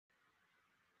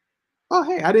Oh,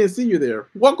 hey, I didn't see you there.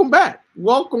 Welcome back.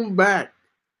 Welcome back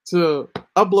to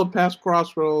Upload Past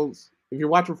Crossroads. If you're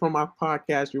watching from my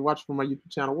podcast, you're watching from my YouTube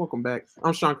channel, welcome back.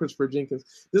 I'm Sean Christopher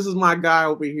Jenkins. This is my guy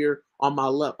over here on my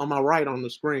left, on my right on the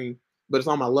screen, but it's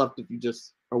on my left if you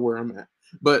just are where I'm at.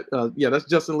 But yeah, that's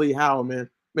Justin Lee Howell, man.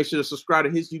 Make sure to subscribe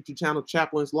to his YouTube channel,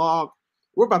 Chaplain's Log.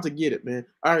 We're about to get it, man.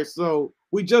 All right, so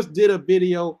we just did a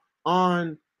video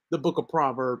on the book of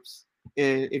Proverbs.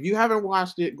 And if you haven't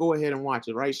watched it, go ahead and watch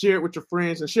it, right? Share it with your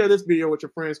friends and share this video with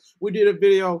your friends. We did a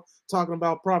video talking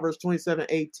about Proverbs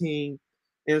 27:18.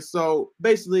 And so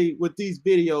basically with these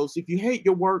videos, if you hate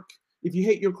your work, if you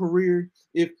hate your career,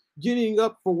 if getting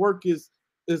up for work is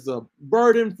a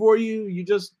burden for you, you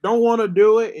just don't want to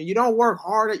do it, and you don't work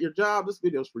hard at your job, this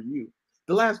video is for you.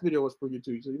 The last video was for you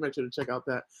too, so you make sure to check out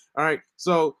that. All right,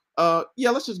 so yeah,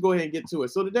 let's just go ahead and get to it.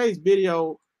 So today's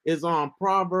video is on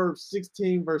Proverbs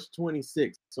 16, verse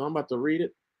 26. So I'm about to read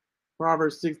it.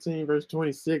 Proverbs 16, verse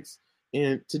 26.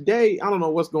 And today, I don't know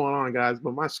what's going on, guys,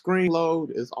 but my screen load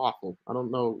is awful. I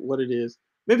don't know what it is.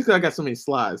 Maybe because I got so many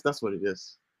slides. That's what it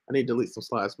is. I need to delete some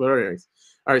slides. But anyways.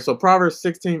 All right, so Proverbs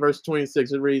 16, verse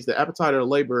 26, it reads, the appetite of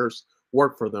laborers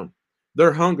work for them.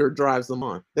 Their hunger drives them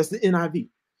on. That's the NIV.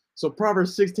 So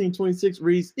Proverbs 16, 26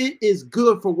 reads, it is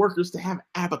good for workers to have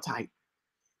appetite.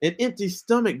 An empty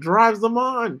stomach drives them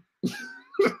on. This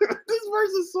verse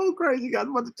is so crazy, guys.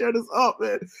 I'm about to tear this up,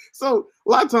 man. So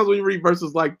a lot of times when you read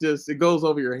verses like this, it goes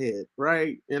over your head,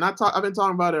 right? And I've been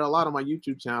talking about it a lot on my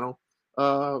YouTube channel.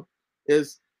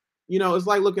 It's it's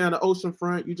like looking at an ocean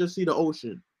front. You just see the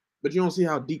ocean, but you don't see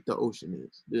how deep the ocean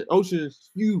is. The ocean is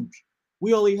huge.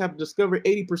 We only have discovered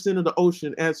 80% of the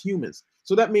ocean as humans.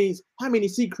 So that means how many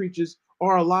sea creatures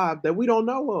are alive that we don't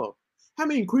know of? How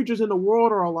many creatures in the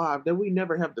world are alive that we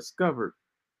never have discovered,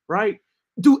 right?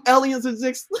 Do aliens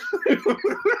exist? It's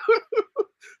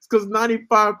because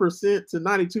 95% to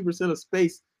 92% of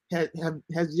space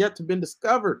has yet to been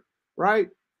discovered, right?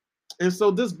 And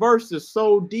so this verse is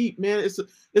so deep, man. It's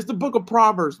the book of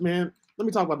Proverbs, man. Let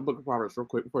me talk about the book of Proverbs real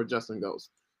quick before Justin goes.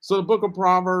 So the book of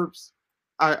Proverbs,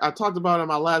 I talked about it in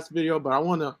my last video, but I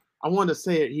want to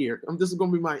say it here. This is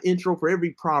going to be my intro for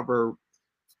every proverb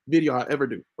video I ever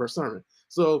do for a sermon.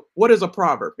 So what is a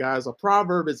proverb, guys? A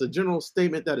proverb is a general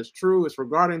statement that is true. It's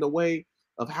regarding the way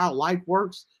of how life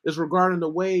works. It's regarding the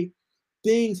way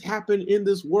things happen in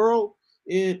this world.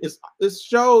 And it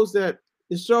shows the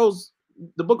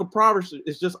book of Proverbs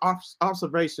is just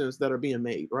observations that are being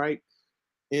made, right?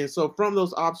 And so from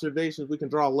those observations, we can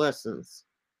draw lessons.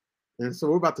 And so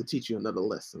we're about to teach you another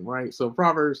lesson, right? So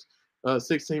Proverbs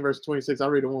 16, verse 26,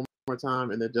 I'll read it one more time,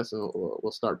 and then Justin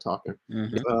will start talking.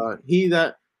 He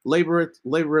that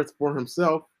laboreth for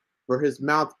himself, for his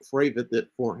mouth craveth it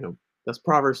for him. That's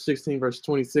Proverbs 16, verse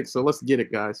 26. So let's get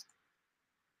it, guys.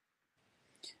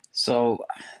 So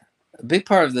a big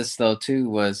part of this, though, too,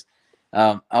 was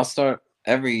I'll start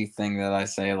everything that I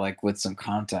say like with some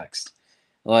context.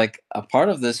 Like a part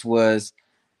of this was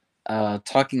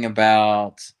talking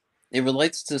about, it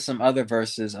relates to some other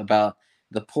verses about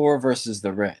the poor versus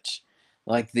the rich.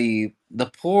 Like the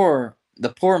poor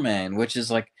man, which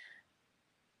is like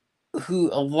who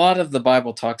a lot of the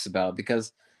Bible talks about,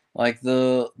 because like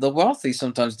the wealthy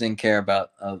sometimes didn't care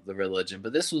about the religion,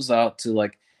 but this was out to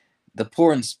like the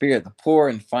poor in spirit, the poor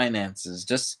in finances,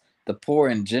 just the poor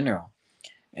in general.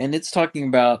 And it's talking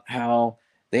about how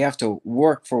they have to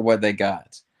work for what they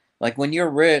got. Like when you're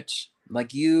rich,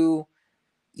 like you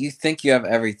think you have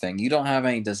everything. You don't have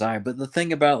any desire. But the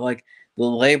thing about like the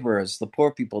laborers, the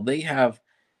poor people, they have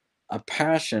a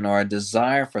passion or a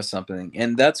desire for something.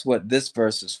 And that's what this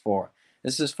verse is for.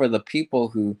 This is for the people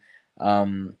who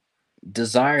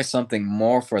desire something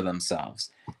more for themselves.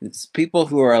 It's people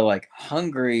who are like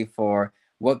hungry for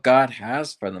what God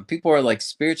has for them. People are like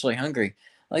spiritually hungry.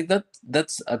 Like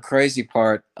that's a crazy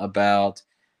part about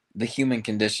the human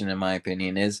condition, in my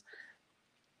opinion, is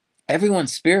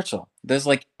everyone's spiritual. There's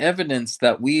like evidence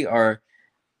that we are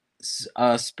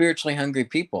spiritually hungry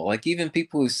people. Like even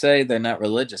people who say they're not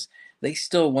religious, they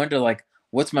still wonder like,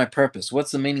 what's my purpose?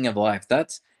 What's the meaning of life?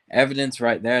 That's evidence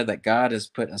right there that God has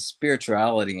put a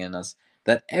spirituality in us,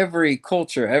 that every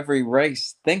culture, every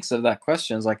race thinks of that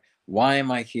question is like, why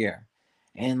am I here?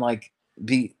 And like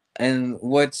and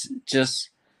what's just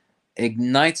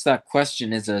ignites that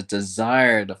question is a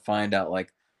desire to find out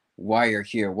like why you're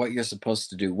here, what you're supposed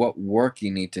to do, what work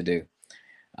you need to do.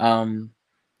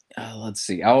 Let's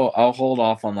see. I'll hold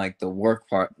off on like the work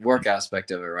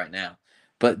aspect of it right now,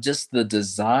 but just the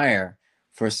desire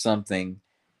for something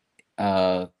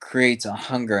creates a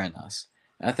hunger in us.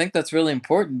 And I think that's really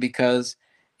important, because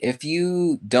if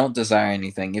you don't desire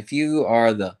anything, if you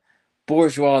are the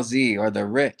bourgeoisie or the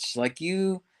rich, like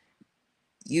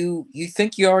you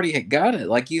think you already got it.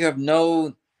 Like you have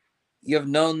no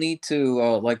need to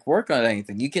like work on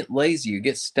anything. You get lazy, you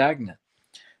get stagnant.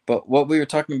 But what we were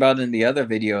talking about in the other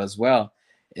video as well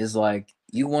is like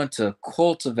you want to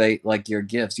cultivate like your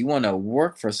gifts. You want to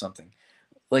work for something.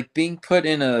 Like being put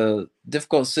in a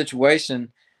difficult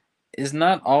situation is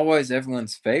not always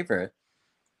everyone's favorite,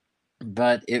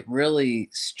 but it really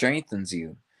strengthens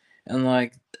you. And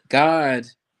like God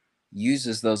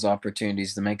uses those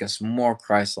opportunities to make us more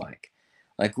Christ-like.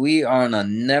 Like we are on a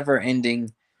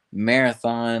never-ending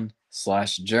marathon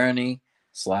slash journey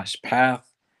slash path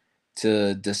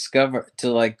to discover,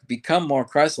 to like become more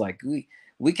Christ-like.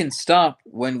 We can stop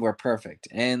when we're perfect,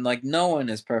 and like no one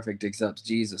is perfect except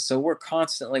Jesus. So we're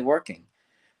constantly working,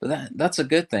 but that's a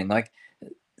good thing. Like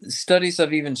studies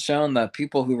have even shown that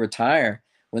people who retire,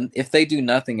 when if they do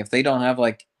nothing, if they don't have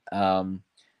like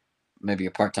maybe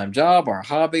a part-time job or a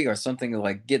hobby or something to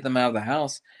like get them out of the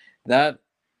house, that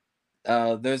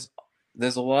there's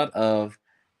a lot of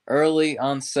early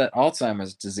onset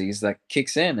Alzheimer's disease that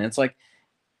kicks in. And it's like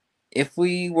if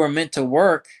we were meant to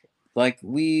work, like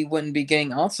we wouldn't be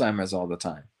getting Alzheimer's all the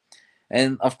time.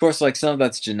 And of course, like some of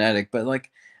that's genetic, but like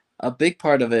a big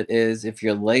part of it is if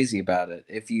you're lazy about it,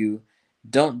 if you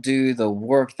don't do the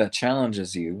work that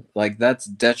challenges you, like that's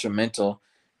detrimental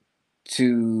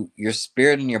to your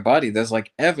spirit and your body. There's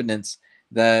like evidence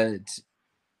that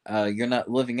you're not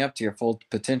living up to your full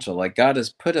potential. Like God has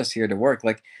put us here to work.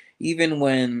 Like even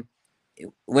when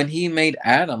he made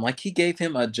Adam, like he gave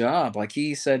him a job. Like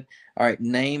he said, "All right,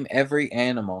 name every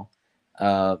animal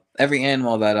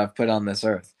that I've put on this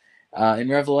earth." In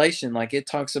Revelation, like it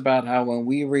talks about how when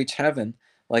we reach heaven,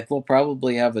 like we'll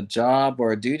probably have a job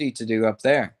or a duty to do up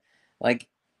there. Like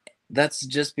that's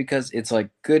just because it's like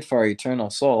good for our eternal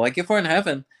soul. Like if we're in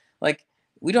heaven, like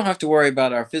we don't have to worry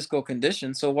about our physical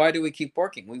condition. So why do we keep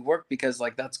working? We work because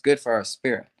like that's good for our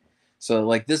spirit. So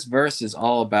like this verse is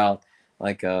all about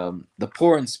like the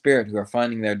poor in spirit who are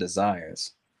finding their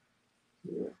desires.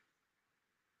 Yeah,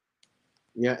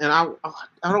 yeah, and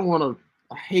I don't want to.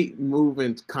 I hate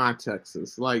moving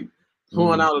contexts, like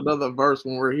pulling Mm, out another verse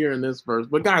when we're hearing this verse.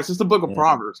 But guys, it's the book of yeah.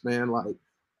 Proverbs, man. Like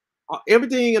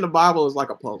everything in the Bible is like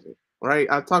a puzzle, right?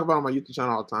 I talk about on my YouTube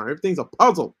channel all the time. Everything's a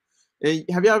puzzle. And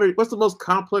have you ever? What's the most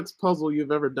complex puzzle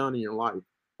you've ever done in your life?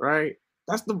 Right?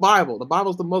 That's the Bible. The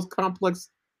Bible's the most complex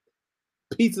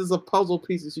pieces of puzzle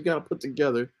pieces you got to put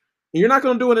together. And you're not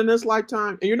going to do it in this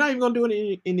lifetime, and you're not even going to do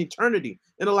it in eternity,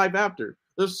 in a life after.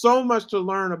 There's so much to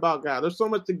learn about God. There's so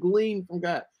much to glean from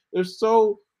God. There's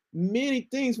so many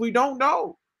things we don't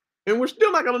know. And we're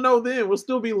still not going to know then. We'll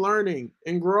still be learning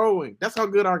and growing. That's how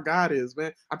good our God is,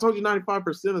 man. I told you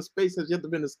 95% of space has yet to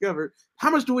be discovered. How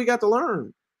much do we got to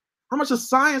learn? How much of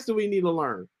science do we need to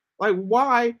learn? Like,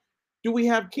 why do we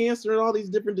have cancer and all these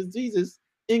different diseases?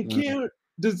 And Mm, can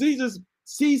diseases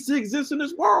cease to exist in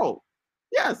this world?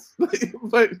 Yes,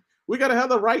 but we got to have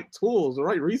the right tools, the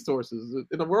right resources.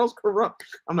 And the world's corrupt.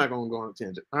 I'm not going to go on a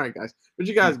tangent. All right, guys, but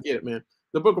you guys get it, man.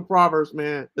 The book of Proverbs,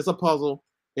 man, it's a puzzle.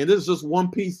 And this is just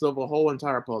one piece of a whole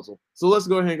entire puzzle. So let's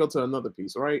go ahead and go to another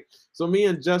piece, all right? So me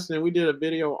and Justin, we did a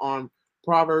video on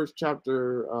Proverbs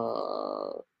chapter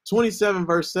 27,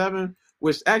 verse 7,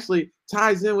 which actually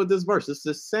ties in with this verse. It's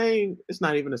the same, it's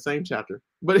not even the same chapter,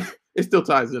 but it still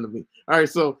ties into me. All right,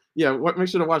 so yeah, make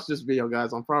sure to watch this video,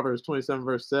 guys, on Proverbs 27,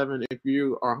 verse 7. If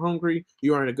you are hungry,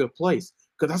 you are in a good place,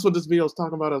 because that's what this video is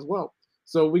talking about as well.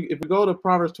 So if we go to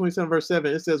Proverbs 27, verse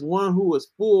 7, it says, "One who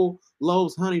is full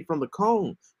loathes honey from the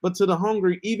comb, but to the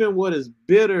hungry, even what is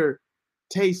bitter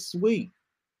tastes sweet."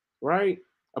 Right?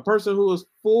 A person who is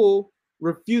full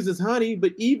refuses honey,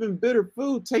 but even bitter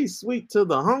food tastes sweet to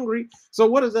the hungry. So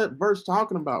what is that verse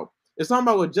talking about? It's talking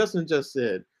about what Justin just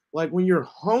said. Like when you're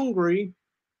hungry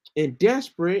and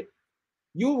desperate,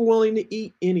 you're willing to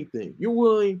eat anything. You're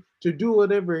willing to do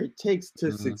whatever it takes to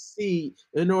mm, succeed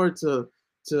in order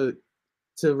to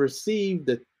to receive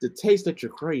the taste that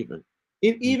you're craving.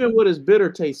 And mm, even what is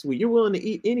bitter tastes sweet. You're willing to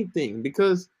eat anything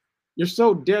because you're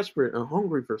so desperate and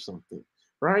hungry for something,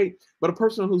 right? But a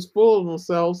person who's full of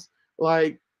themselves,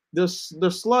 like they're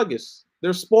sluggish,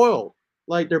 they're spoiled,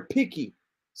 like they're picky.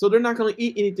 So they're not going to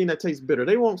eat anything that tastes bitter.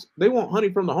 They want honey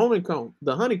from the honeycomb,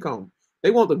 the honeycomb. They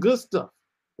want the good stuff,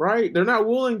 right? They're not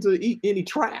willing to eat any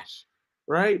trash,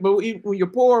 right? But when you're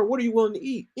poor, what are you willing to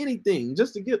eat? Anything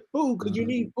just to get food because you mm,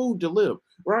 need food to live,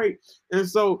 right? And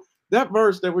so that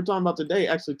verse that we're talking about today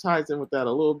actually ties in with that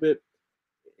a little bit.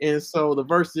 And so the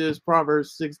verse is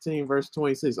Proverbs 16, verse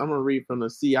 26. I'm going to read from the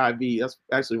CIV. That's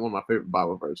actually one of my favorite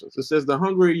Bible versions. It says, "The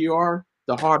hungrier you are,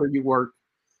 the harder you work.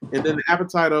 And then the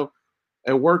appetite of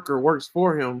a worker works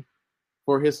for him,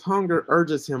 for his hunger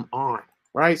urges him on."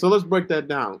 right? So let's break that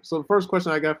down. So the first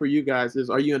question I got for you guys is,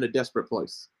 are you in a desperate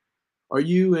place? Are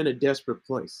you in a desperate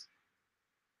place?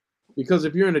 Because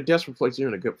if you're in a desperate place, you're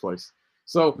in a good place.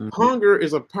 So Mhm. hunger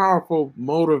is a powerful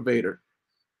motivator.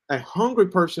 A hungry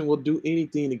person will do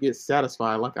anything to get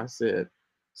satisfied, like I said.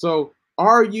 So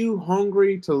are you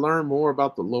hungry to learn more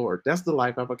about the Lord? That's the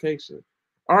life application.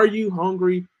 Are you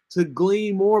hungry to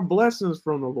glean more blessings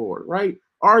from the Lord, right?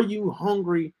 Are you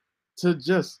hungry to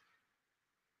just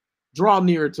draw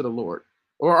nearer to the Lord?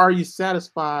 Or are you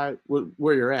satisfied with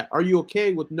where you're at? Are you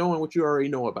okay with knowing what you already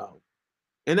know about?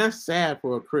 And that's sad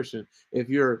for a Christian if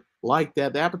you're like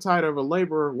that. The appetite of a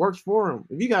laborer works for him.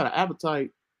 If you got an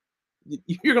appetite,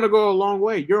 you're going to go a long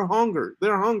way. Their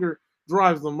hunger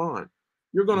drives them on.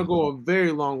 You're going to go a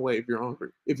very long way if you're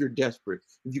hungry, if you're desperate,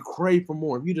 if you crave for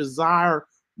more, if you desire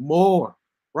more,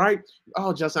 right?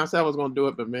 Oh, Justin, I said I was going to do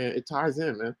it, but man, it ties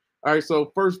in, man. All right,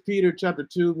 so First Peter chapter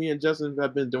 2, me and Justin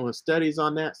have been doing studies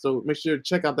on that. So make sure to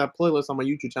check out that playlist on my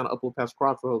YouTube channel, Upload Past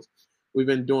Crossroads. We've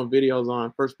been doing videos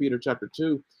on First Peter chapter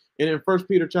 2. And in First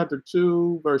Peter chapter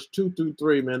 2, verse 2 through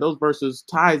 3, man, those verses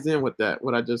ties in with that,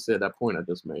 what I just said, that point I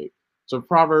just made. So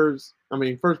First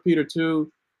Peter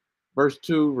 2, verse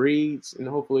 2 reads, and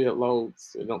hopefully it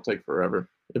loads. It don't take forever.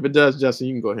 If it does, Justin,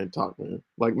 you can go ahead and talk, man.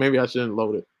 Like maybe I shouldn't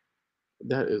load it.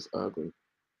 That is ugly.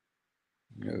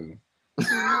 No.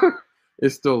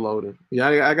 It's still loading. Yeah,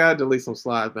 I gotta delete some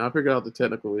slides, man. I figured out the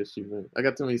technical issue, man. I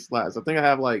got too many slides. I think I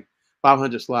have like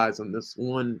 500 slides on this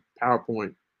one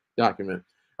PowerPoint document.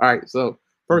 All right, so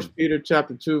First Peter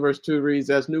chapter 2, verse 2 reads,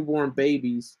 as newborn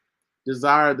babies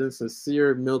desire the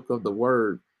sincere milk of the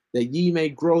word, that ye may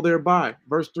grow thereby.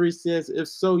 Verse 3 says, if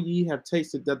so ye have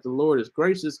tasted that the Lord is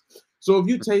gracious. So if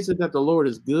you tasted that the Lord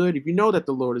is good, if you know that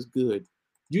the Lord is good,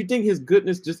 do you think his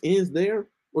goodness just ends there?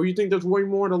 Or you think there's way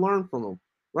more to learn from him?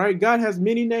 Right? God has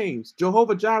many names.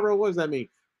 Jehovah Jireh, what does that mean?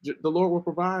 The Lord will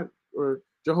provide, or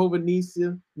Jehovah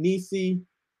Nisi,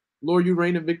 Lord, you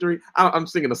reign in victory. I'm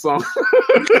singing a song.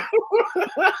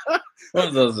 One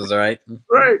of those is right.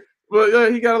 Right.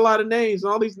 But he got a lot of names.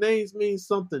 And all these names mean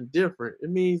something different. It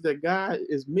means that God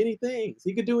is many things.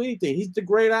 He could do anything. He's the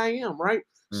great I am, right?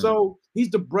 So he's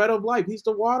the bread of life. He's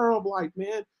the water of life,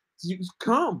 man. You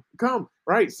come,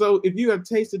 right? So if you have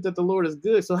tasted that the Lord is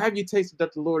good, so have you tasted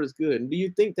that the Lord is good? And do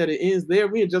you think that it ends there?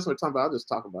 Me and Justin were talking about, I'll just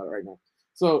talk about it right now.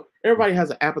 So everybody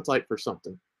has an appetite for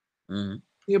something.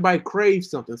 Everybody craves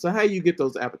something. So how you get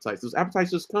those appetites? Those appetites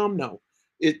just come? No.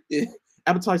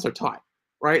 Appetites are taught,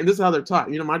 right? And this is how they're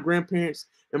taught. You know, my grandparents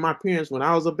and my parents, when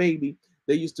I was a baby,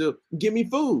 they used to give me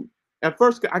food. At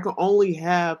first, I could only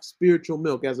have spiritual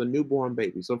milk as a newborn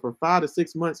baby. So for 5 to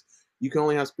 6 months, you can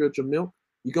only have spiritual milk.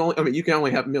 You can only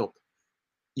have milk.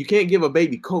 You can't give a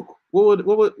baby Coke. What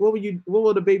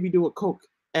would a baby do with Coke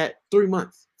at 3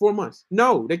 months, 4 months?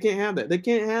 No, they can't have that. They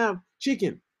can't have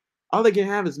chicken. All they can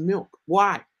have is milk.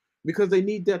 Why? Because they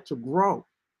need that to grow.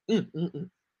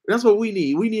 That's what we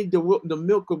need. We need the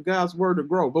milk of God's word to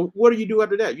grow. But what do you do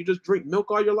after that? You just drink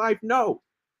milk all your life? No.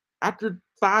 After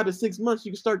 5 to 6 months,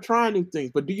 you can start trying new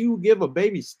things. But do you give a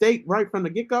baby steak right from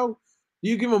the get-go? Do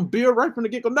you give them beer right from the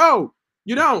get-go? No,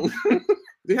 you don't.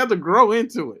 They have to grow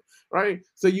into it, right?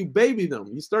 So you baby them.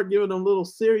 You start giving them little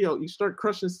cereal. You start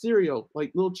crushing cereal,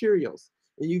 like little Cheerios,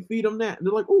 and you feed them that. And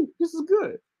they're like, oh, this is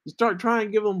good. You start trying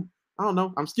to give them, I don't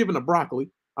know, I'm skipping the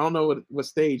broccoli. I don't know what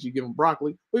stage you give them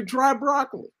broccoli, but try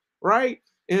broccoli, right?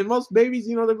 And most babies,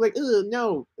 they're like,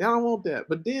 no, I don't want that.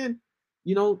 But then,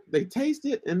 they taste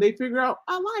it and they figure out,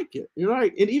 I like it,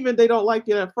 right? And even they don't like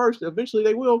it at first, eventually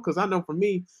they will. Because I know for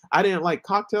me, I didn't like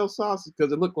cocktail sauce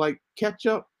because it looked like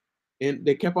ketchup. And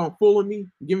they kept on fooling me,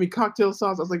 give me cocktail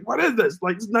sauce. I was like, what is this?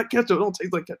 Like, it's not ketchup. It don't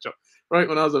taste like ketchup, right?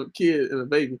 When I was a kid and a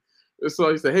baby. So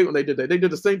I used to hate when they did that. They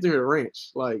did the same thing with ranch.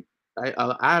 Like,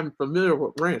 I'm familiar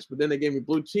with ranch, but then they gave me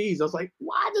blue cheese. I was like,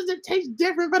 why does it taste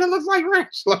different, but it looks like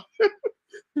ranch?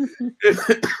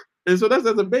 And so that's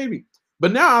as a baby.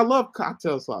 But now I love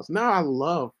cocktail sauce. Now I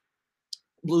love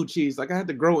blue cheese. Like, I had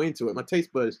to grow into it. My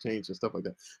taste buds changed and stuff like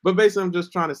that. But basically, I'm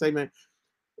just trying to say, man,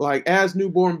 like, as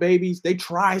newborn babies, they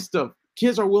try stuff.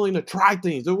 Kids are willing to try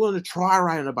things. They're willing to try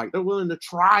riding a bike. They're willing to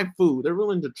try food. They're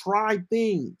willing to try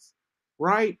things,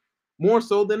 right? More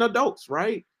so than adults,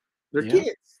 right? They're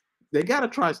kids. They got to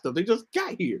try stuff. They just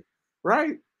got here,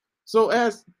 right? So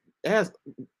as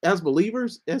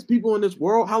believers, as people in this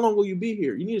world, how long will you be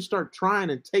here? You need to start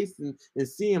trying and tasting and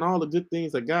seeing all the good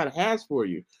things that God has for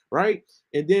you, right?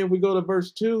 And then we go to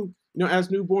verse 2.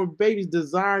 As newborn babies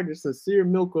desire the sincere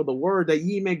milk of the word, that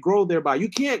ye may grow thereby. You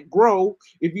can't grow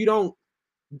if you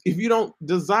don't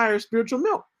desire spiritual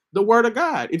milk, the word of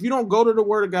God. If you don't go to the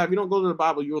word of God, if you don't go to the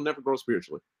Bible, you will never grow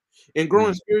spiritually. And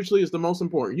growing spiritually is the most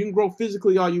important. You can grow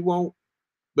physically all you want.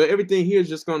 but everything here is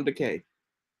just going to decay,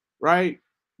 right?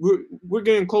 We're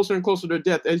getting closer and closer to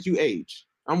death as you age.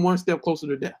 I'm one step closer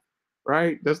to death,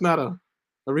 right? That's not a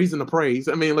reason to praise.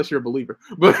 I mean, unless you're a believer,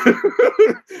 but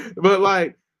but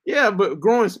like, yeah, but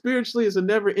growing spiritually is a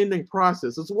never-ending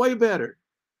process. It's way better.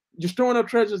 You're storing up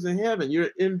treasures in heaven. You're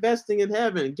investing in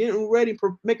heaven, getting ready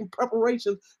for making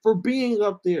preparations for being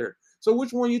up there. So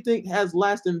which one you think has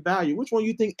lasting value? Which one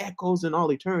you think echoes in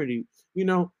all eternity?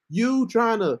 You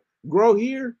trying to grow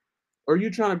here or you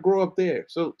trying to grow up there?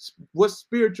 So what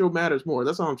spiritual matters more?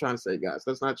 That's all I'm trying to say, guys.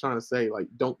 That's not trying to say like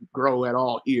don't grow at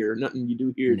all here. Nothing you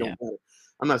do here Yeah. don't matter.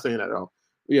 I'm not saying that at all.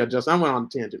 Yeah, Justin, I went on a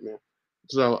tangent, man.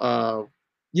 So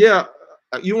yeah,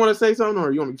 you want to say something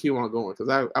or you want me to keep on going?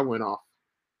 Because I went off.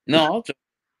 No, I'll jump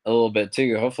a little bit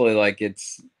too. Hopefully, like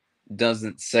it's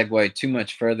doesn't segue too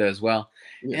much further as well.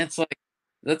 Yeah. And it's like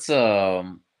that's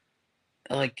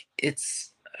like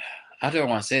it's how do I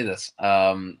want to say this?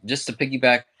 Just to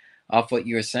piggyback off what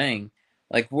you were saying,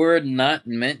 like we're not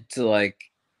meant to like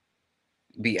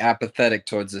be apathetic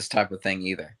towards this type of thing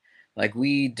either. Like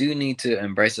we do need to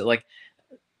embrace it. Like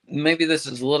maybe this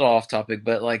is a little off topic,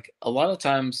 but like a lot of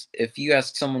times if you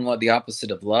ask someone what the opposite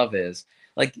of love is,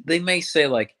 like they may say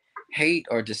like hate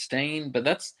or disdain, but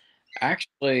that's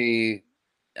actually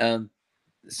um,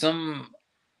 some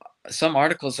some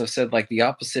articles have said like the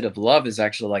opposite of love is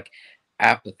actually like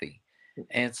apathy.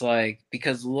 And it's like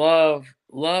because love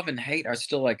and hate are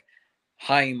still like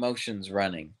high emotions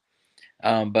running.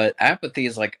 But apathy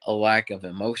is like a lack of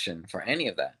emotion for any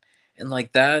of that. And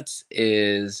like that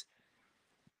is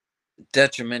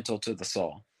detrimental to the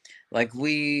soul. Like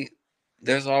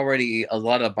there's already a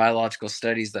lot of biological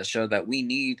studies that show that we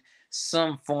need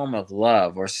some form of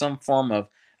love or some form of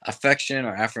affection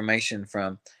or affirmation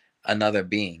from another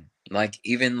being. Like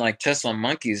even like tests on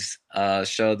monkeys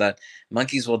show that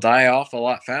monkeys will die off a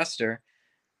lot faster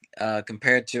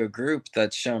compared to a group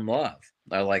that's shown love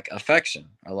or like affection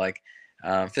or like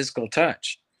physical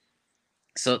touch.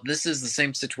 So this is the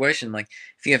same situation. Like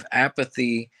if you have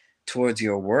apathy towards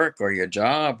your work or your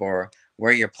job or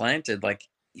where you're planted, like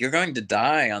you're going to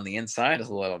die on the inside a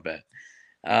little bit.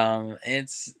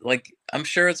 It's like I'm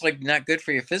sure it's like not good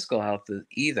for your physical health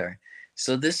either.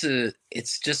 So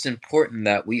it's just important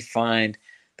that we find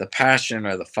the passion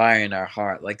or the fire in our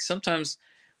heart. Like sometimes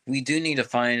we do need to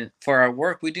find for our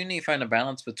work, we do need to find a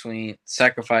balance between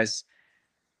sacrifice,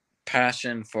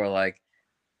 passion for like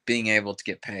being able to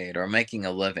get paid or making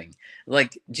a living.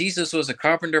 Like Jesus was a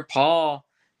carpenter. Paul,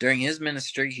 during his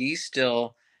ministry, he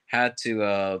still had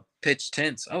to pitch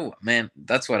tents. Oh man,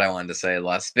 that's what I wanted to say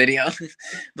last video.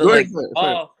 But Go ahead, like go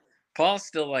ahead. Paul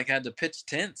still like had to pitch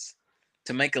tents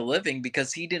to make a living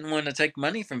because he didn't want to take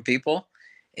money from people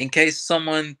in case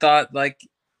someone thought like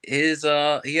his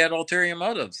he had ulterior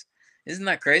motives. Isn't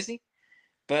that crazy?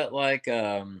 But like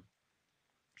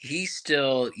he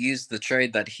still used the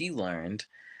trade that he learned,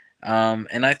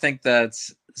 and I think that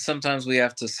sometimes we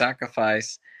have to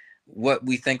sacrifice what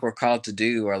we think we're called to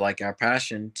do or like our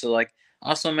passion to like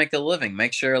also make a living,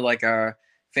 make sure like our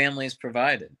family is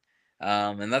provided.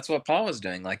 And that's what Paul was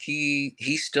doing. Like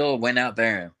he still went out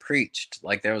there and preached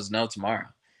like there was no tomorrow.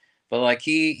 But like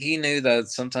he knew that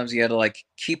sometimes you had to like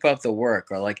keep up the work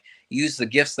or like use the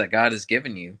gifts that God has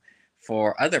given you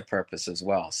for other purpose as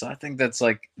well. So I think that's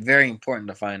like very important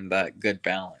to find that good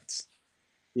balance.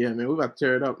 Yeah, man, we're about to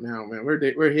tear it up now, man.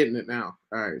 We're hitting it now.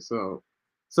 All right, so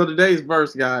today's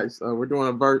verse, guys, we're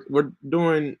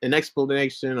doing an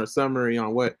explanation or summary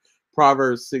on what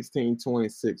Proverbs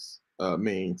 16:26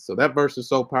 means. So that verse is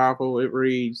so powerful. It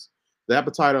reads, "The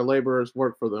appetite of laborers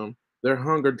work for them; their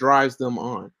hunger drives them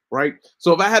on." Right.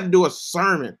 So if I had to do a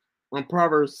sermon on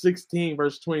Proverbs 16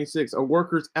 verse 26, a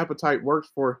worker's appetite works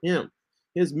for him.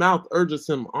 His mouth urges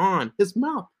him on. His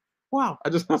mouth. Wow,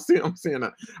 I'm seeing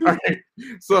that. All right.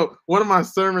 So one of my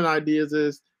sermon ideas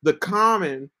is the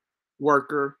common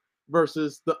worker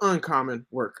versus the uncommon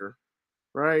worker,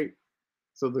 right?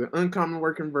 So the uncommon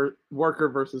worker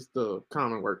versus the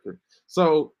common worker.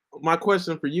 So my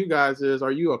question for you guys is: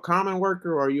 are you a common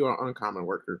worker or are you an uncommon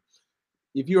worker?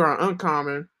 If you are an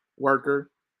uncommon worker,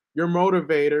 your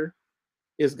motivator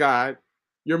is God.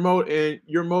 Your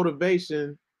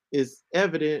motivation is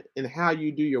evident in how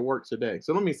you do your work today.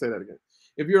 So let me say that again.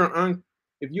 If you're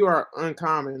if you are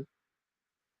uncommon,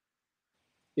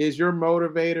 is your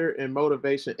motivator and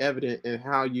motivation evident in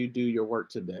how you do your work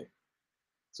today?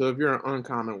 So if you're an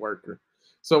uncommon worker.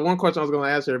 So one question I was going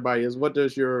to ask everybody is what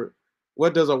does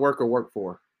a worker work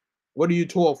for? What do you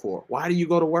toil for? Why do you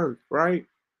go to work, right?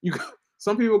 You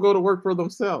some people go to work for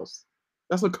themselves.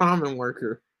 That's a common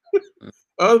worker.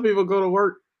 Other people go to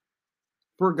work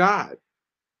for God.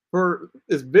 for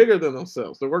is bigger than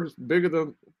themselves. The work is bigger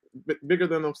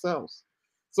than themselves.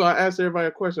 So I asked everybody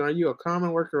a question: are you a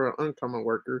common worker or uncommon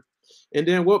worker? And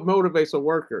then what motivates a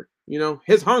worker?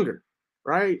 His hunger,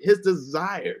 right? His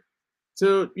desire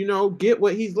to get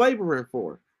what he's laboring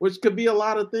for, which could be a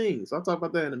lot of things. I'll talk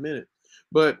about that in a minute.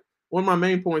 But one of my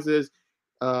main points is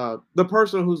the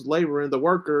person who's laboring, the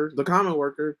worker, the common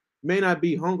worker, may not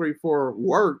be hungry for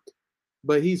work,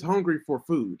 but he's hungry for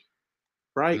food,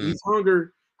 right? Mm, He's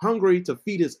hungry to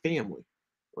feed his family,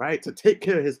 right? To take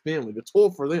care of his family, to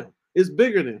toil for them. It's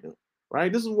bigger than him,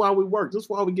 right? This is why we work. This is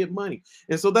why we get money.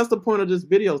 And so that's the point of this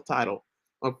video title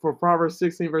for Proverbs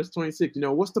 16, verse 26.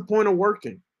 What's the point of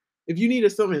working? If you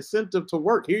needed some incentive to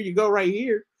work, here you go right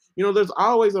here. There's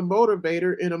always a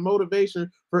motivator and a motivation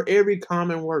for every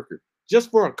common worker, just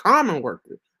for a common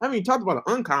worker. I mean, talk about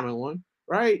an uncommon one,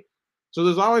 right? So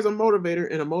there's always a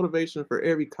motivator and a motivation for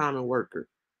every common worker.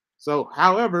 So,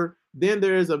 however, then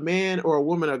there is a man or a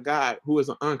woman of God who is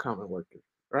an uncommon worker,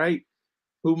 right?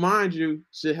 Who, mind you,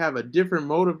 should have a different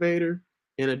motivator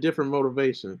and a different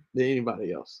motivation than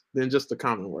anybody else, than just a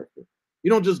common worker. You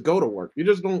don't just go to work, you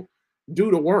just don't do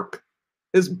the work.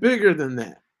 It's bigger than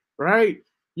that, right?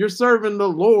 You're serving the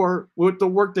Lord with the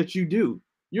work that you do.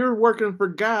 You're working for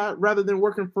God rather than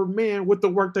working for man with the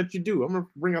work that you do. I'm going to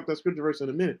bring up that scripture verse in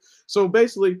a minute. So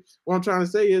basically, what I'm trying to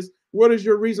say is, what is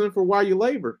your reason for why you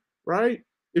labor, right?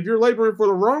 If you're laboring for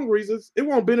the wrong reasons, it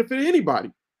won't benefit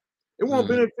anybody. It won't mm,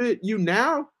 benefit you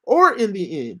now or in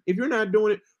the end if you're not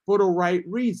doing it for the right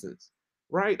reasons,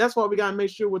 right? That's why we got to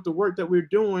make sure with the work that we're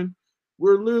doing,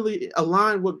 we're literally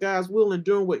aligned with God's will and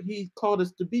doing what He called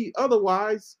us to be.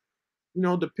 Otherwise,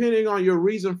 depending on your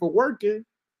reason for working,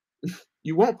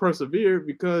 you won't persevere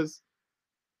because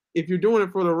if you're doing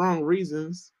it for the wrong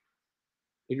reasons,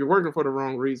 if you're working for the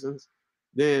wrong reasons,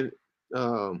 then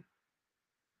um,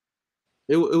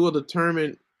 it will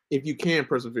determine if you can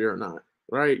persevere or not,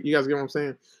 right? You guys get what I'm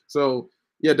saying? So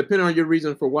yeah, depending on your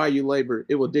reason for why you labor,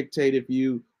 it will dictate if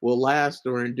you will last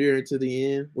or endure into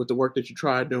the end with the work that you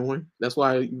try doing. That's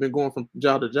why you've been going from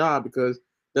job to job, because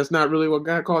that's not really what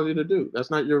God calls you to do. That's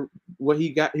not your what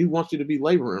He wants you to be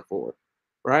laboring for,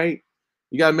 right?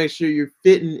 You got to make sure you're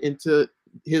fitting into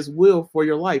His will for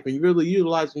your life, and you're really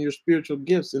utilizing your spiritual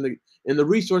gifts and the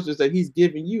resources that He's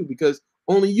giving you, because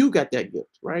only you got that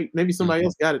gift, right? Maybe somebody mhm.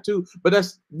 else got it too, but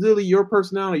that's literally your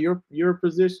personality, your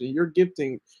position, your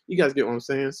gifting. You guys get what I'm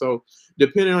saying? So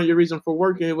depending on your reason for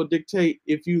working, it will dictate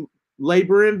if you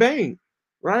labor in vain,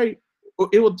 right?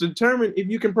 It will determine if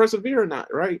you can persevere or not,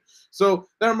 right? So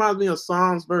that reminds me of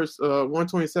Psalms verse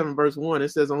 127, verse 1. It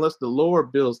says, unless the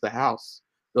Lord builds the house,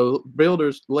 the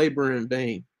builders labor in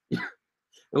vain.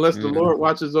 Unless the Mm. Lord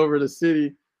watches over the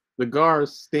city, the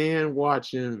guards stand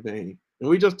watch in vain. And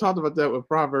we just talked about that with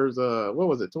Proverbs, what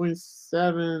was it,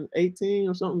 27:18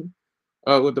 or something?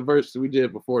 With the verse we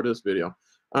did before this video.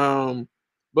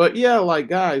 But yeah, like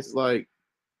guys, like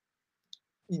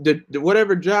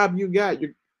whatever job you got,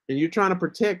 and you're trying to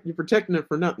protect, you're protecting it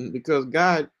for nothing, because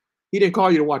God, He didn't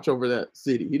call you to watch over that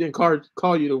city. He didn't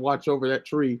call you to watch over that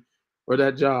tree, or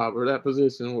that job, or that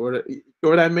position, or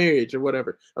that marriage, or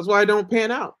whatever. That's why I don't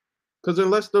pan out. Because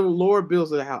unless the Lord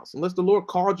builds a house, unless the Lord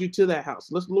called you to that house,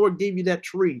 unless the Lord gave you that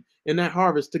tree and that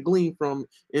harvest to glean from,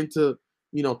 and to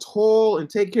toil and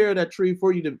take care of that tree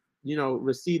for you to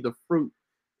receive the fruit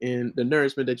and the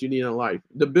nourishment that you need in life,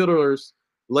 the builders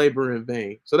labor in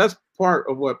vain. So that's part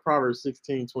of what Proverbs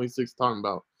 16:26 is talking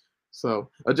about. So,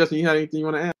 Justin, you have anything you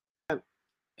want to add?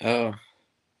 Oh,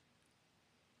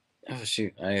 oh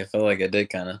shoot! I felt like I did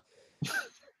kind of.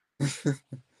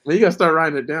 Man, you gotta start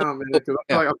writing it down, man, because I feel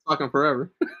Yeah. like I'm talking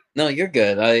forever. No, you're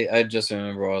good. I just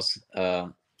remember I was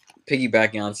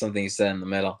piggybacking on something you said in the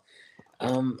middle.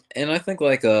 And I think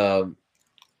like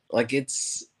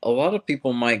it's a lot of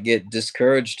people might get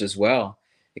discouraged as well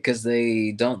because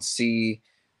they don't see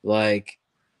like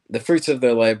the fruits of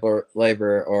their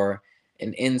labor or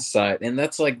an insight, and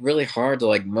that's like really hard to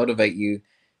like motivate you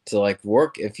to like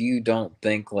work if you don't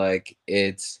think like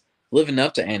it's living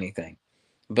up to anything.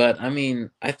 But I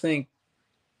mean, I think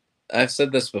I've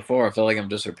said this before. I feel like I'm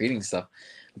just repeating stuff,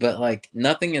 but like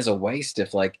nothing is a waste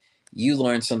if like you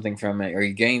learn something from it or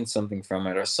you gain something from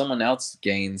it or someone else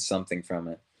gains something from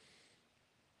it,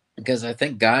 because I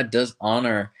think God does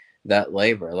honor that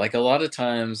labor. Like a lot of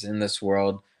times in this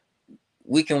world,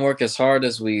 we can work as hard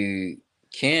as we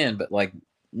can, but like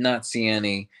not see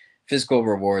any physical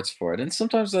rewards for it. And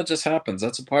sometimes that just happens.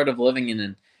 That's a part of living in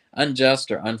an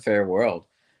unjust or unfair world.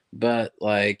 But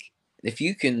like if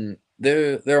you can,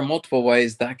 there are multiple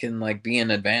ways that can like be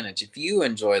an advantage. If you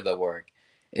enjoy the work,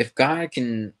 if God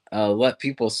can let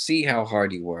people see how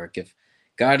hard you work, if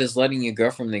God is letting you go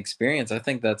from the experience, I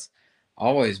think that's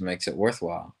always makes it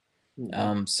worthwhile.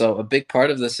 Yeah. So a big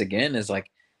part of this again is like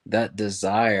that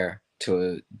desire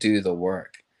to do the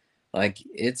work. Like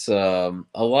it's a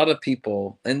lot of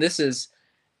people, and this is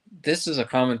a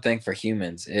common thing for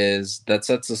humans, is that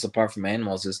sets us apart from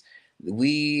animals, is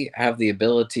we have the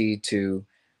ability to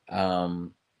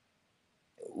um,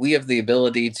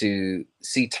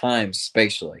 see time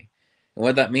spatially. And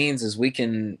what that means is we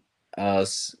can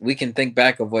think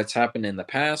back of what's happened in the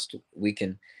past, we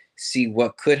can see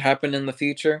what could happen in the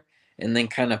future, and then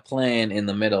kind of plan in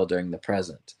the middle during the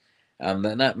present.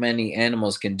 That not many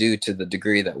animals can do to the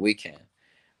degree that we can.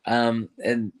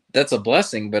 And that's a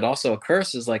blessing, but also a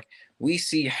curse, is like we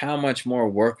see how much more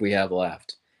work we have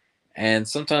left. And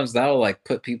sometimes that will like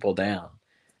put people down.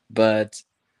 But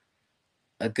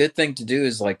a good thing to do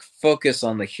is like focus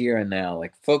on the here and now,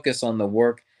 like focus on the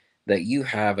work that you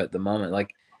have at the moment.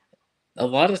 Like a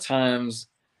lot of times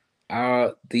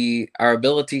our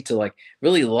ability to like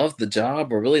really love the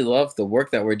job or really love the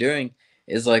work that we're doing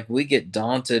is like we get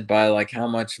daunted by like how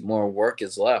much more work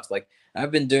is left. Like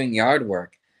I've been doing yard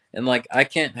work, and like I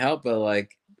can't help but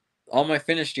like all my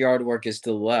finished yard work is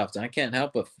still left, and I can't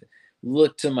help but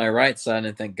look to my right side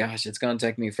and think, gosh, it's going to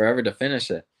take me forever to finish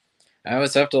it. I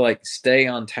always have to like stay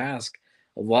on task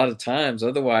a lot of times.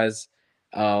 Otherwise,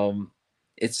 um,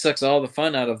 it sucks all the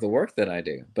fun out of the work that I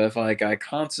do. But if like I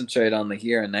concentrate on the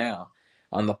here and now,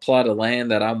 on the plot of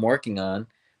land that I'm working on,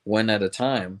 one at a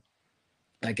time,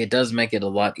 like it does make it a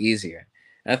lot easier.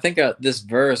 And I think this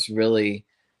verse really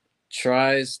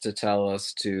tries to tell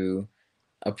us to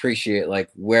appreciate like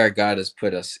where God has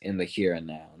put us in the here and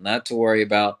now, not to worry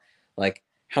about like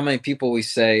how many people we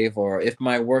save or if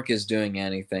my work is doing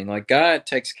anything. Like God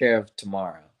takes care of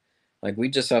tomorrow. Like we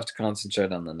just have to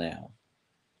concentrate on the now.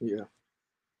 Yeah.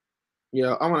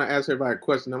 Yeah. I want to ask everybody a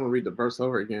question. I'm gonna read the verse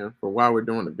over again for while we're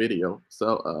doing the video.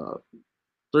 So,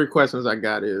 three questions I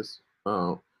got is,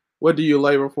 what do you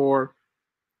labor for,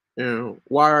 and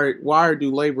why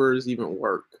do laborers even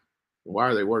work? Why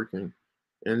are they working?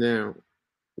 And then,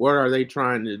 what are they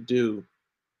trying to do?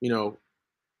 You know,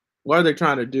 what are they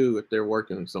trying to do if they're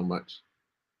working so much?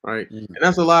 Right? Mm, And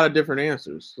that's a lot of different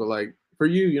answers. So, like for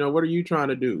you, what are you trying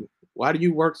to do? Why do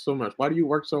you work so much? Why do you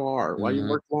work so hard? Why do you mm-hmm,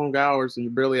 work long hours and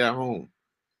you're barely at home?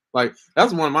 Like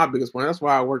that's one of my biggest points. That's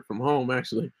why I work from home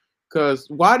actually. Because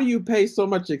why do you pay so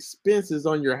much expenses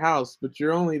on your house, but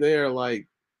you're only there like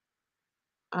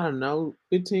I don't know,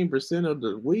 15% of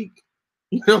the week?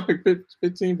 Like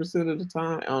 15% of the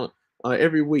time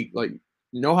every week, like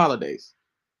no holidays.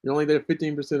 You're only there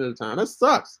 15% of the time. That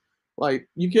sucks. Like,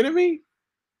 you kidding me?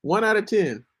 1 out of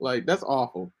 10. Like, that's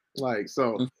awful. Like,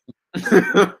 so,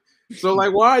 so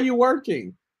like, why are you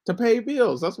working? To pay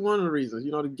bills. That's one of the reasons.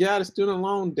 To get out of student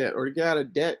loan debt or to get out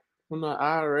of debt from the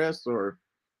IRS or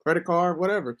credit card,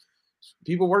 whatever.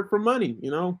 People work for money.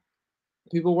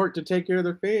 People work to take care of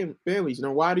their families.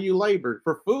 Why do you labor?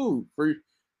 For food, for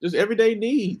just everyday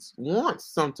needs, wants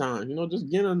sometimes,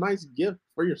 just getting a nice gift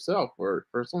for yourself or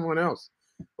for someone else.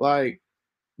 Like,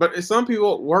 but some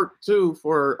people work too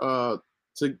for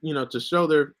to show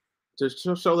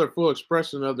their full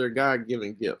expression of their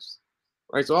God-given gifts.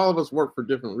 Right? So all of us work for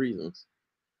different reasons.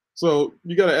 So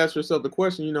you got to ask yourself the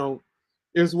question,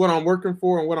 is what I'm working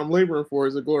for and what I'm laboring for,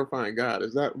 is it glorifying God?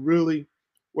 Is that really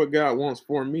what God wants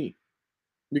for me?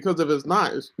 Because if it's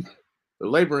not, the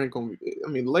labor ain't gonna be. I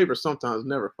mean, labor sometimes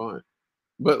never fun,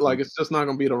 but like it's just not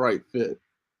gonna be the right fit.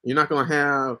 You're not gonna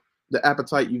have the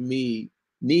appetite you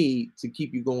need to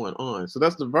keep you going on. So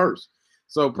that's the verse.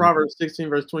 So mm-hmm, Proverbs 16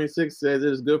 verse 26 says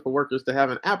it is good for workers to have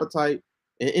an appetite.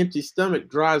 An empty stomach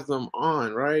drives them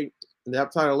on, right? And the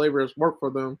appetite of laborers work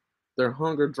for them. Their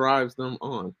hunger drives them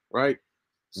on, right?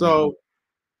 mm-hmm, So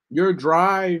your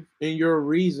drive and your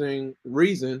reason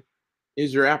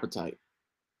is your appetite.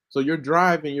 So your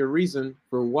drive and your reason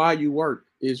for why you work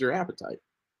is your appetite.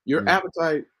 Your mm,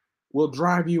 appetite will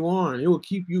drive you on. It will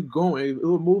keep you going. It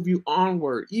will move you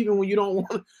onward, even when you don't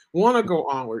want to go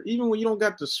onward. Even when you don't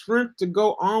got the strength to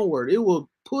go onward, it will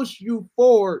push you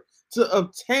forward to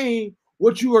obtain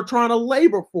what you are trying to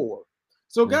labor for.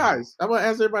 So, mm, guys, I'm gonna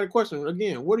ask everybody a question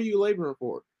again. What are you laboring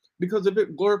for? Because if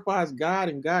it glorifies God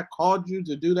and God called you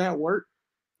to do that work,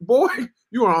 boy,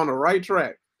 you are on the right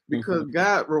track because mm-hmm,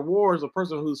 God rewards a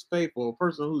person who's faithful, a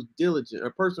person who's diligent,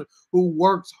 a person who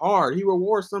works hard. He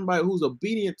rewards somebody who's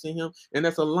obedient to him and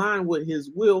that's aligned with his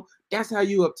will. That's how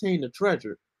you obtain the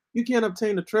treasure. You can't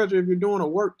obtain the treasure if you're doing a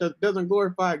work that doesn't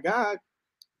glorify God.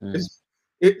 mm, It's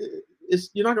it's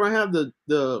you're not gonna have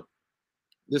the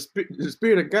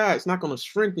spirit of God. It's not gonna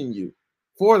strengthen you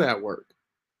for that work,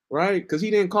 right? Because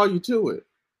he didn't call you to it.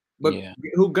 But yeah,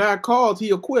 who God calls,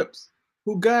 he equips.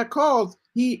 who God calls,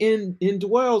 he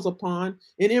indwells upon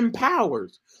and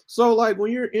empowers. So like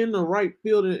when you're in the right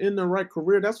field and in the right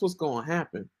career, that's what's going to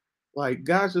happen. Like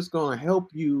God's just going to help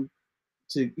you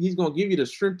he's going to give you the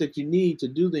strength that you need to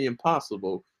do the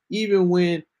impossible, even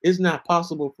when it's not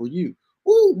possible for you.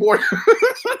 Ooh, boy.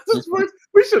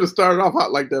 We should have started off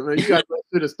hot like that, man. You guys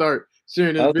should have started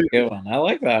sharing this That's a video. good one. I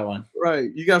like that one. Right.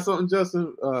 You got something,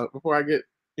 Justin, before I get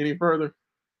any further?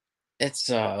 It's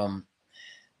and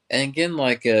again,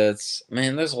 like it's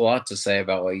man, there's a lot to say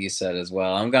about what you said as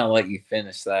well. I'm gonna let you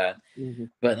finish that, Mm-hmm.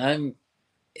 but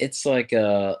it's like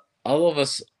all of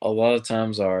us a lot of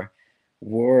times are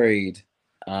worried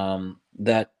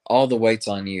that all the weight's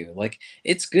on you. Like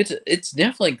it's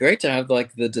definitely great to have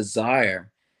like the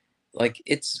desire. Like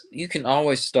it's you can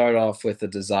always start off with a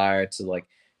desire to like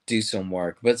do some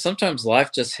work, but sometimes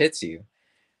life just hits you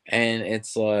and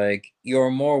it's like you're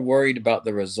more worried about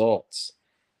the results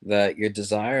that your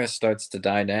desire starts to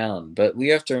die down. But we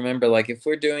have to remember, like if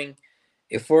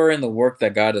we're in the work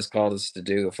that God has called us to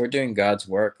do, if we're doing God's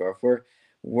work, or if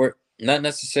we're not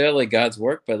necessarily God's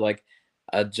work, but like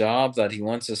a job that he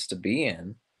wants us to be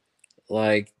in,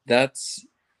 like that's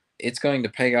it's going to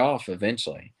pay off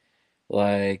eventually.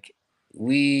 Like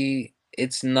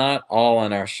it's not all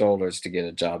on our shoulders to get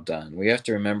a job done. We have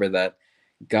to remember that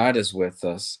God is with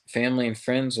us. Family and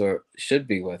friends should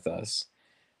be with us.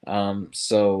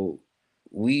 So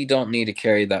we don't need to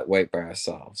carry that weight by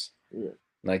ourselves. Yeah.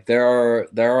 Like there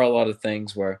are a lot of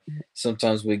things where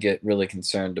sometimes we get really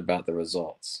concerned about the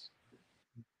results.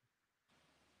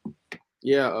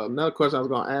 Yeah. Another question I was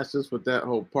going to ask just with that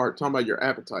whole part, talking about your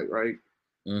appetite, right?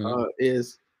 Hmm.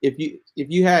 Is if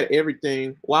you had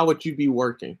everything, why would you be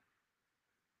working?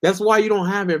 That's why you don't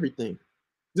have everything.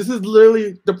 This is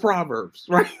literally the Proverbs,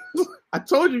 right? I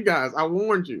told you guys, I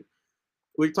warned you.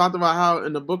 We talked about how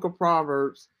in the book of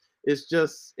Proverbs, it's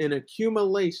just an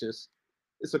accumulation.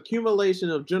 It's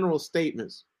accumulation of general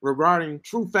statements regarding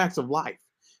true facts of life.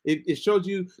 It shows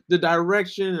you the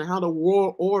direction and how the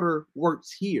world order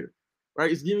works here,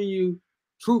 right? It's giving you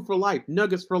truth for life,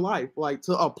 nuggets for life, like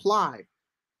to apply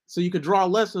so you can draw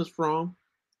lessons from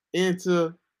and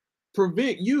to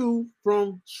prevent you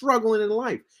from struggling in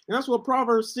life. And that's what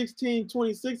Proverbs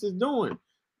 16:26 is doing.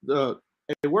 The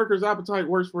A worker's appetite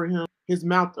works for him, his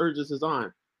mouth urges his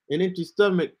on. An empty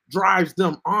stomach drives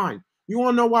them on. You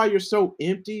want to know why you're so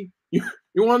empty? You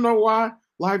want to know why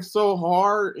life's so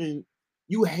hard and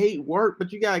you hate work,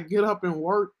 but you got to get up and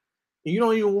work and you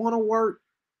don't even want to work?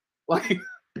 Like,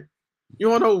 you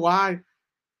want to know why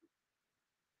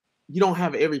you don't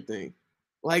have everything?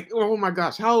 Like, oh my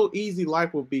gosh, how easy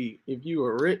life would be if you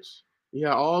were rich, you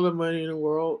had all the money in the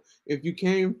world, if you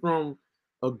came from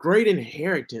a great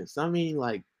inheritance. I mean,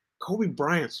 like Kobe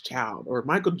Bryant's child or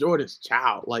Michael Jordan's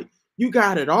child. Like, you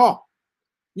got it all.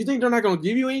 You think they're not gonna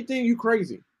give you anything? You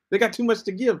crazy. They got too much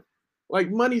to give. Like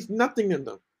money's nothing in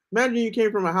them. Imagine you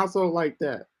came from a household like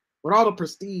that with all the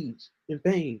prestige and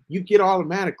fame you get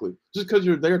automatically just because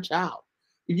you're their child.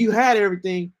 If you had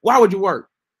everything, why would you work?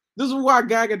 This is why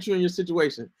God got you in your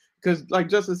situation. Because like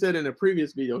Justin said in the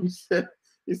previous video, he said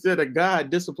that God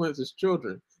disciplines his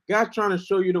children. God's trying to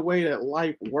show you the way that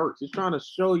life works. He's trying to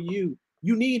show you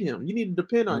you need him. You need to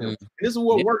depend on him. Hmm. And this is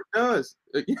what Yeah. work does.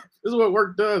 This is what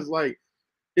work does. Like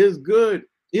it is good.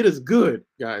 It is good,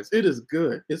 guys. It is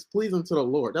good. It's pleasing to the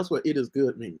Lord. That's what it is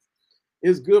good means.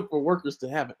 It's good for workers to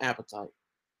have an appetite,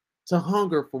 to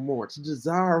hunger for more, to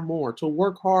desire more, to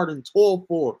work hard and toil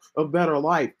for a better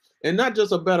life. And not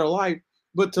just a better life,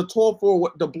 but to toil for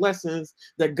what the blessings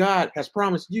that God has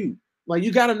promised you. Like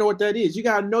you got to know what that is. You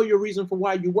got to know your reason for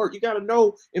why you work. You got to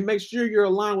know and make sure you're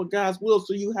aligned with God's will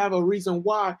so you have a reason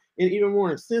why and even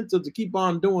more incentive to keep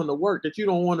on doing the work that you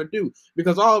don't want to do.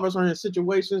 Because all of us are in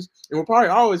situations, and we probably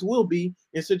always will be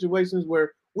in situations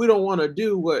where we don't want to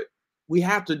do what we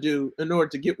have to do in order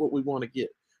to get what we want to get.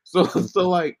 So, Mhm. so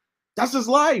like that's just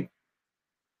life.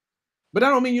 But that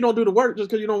don't mean you don't do the work just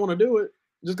because you don't want to do it,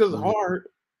 just because it's Mhm. hard,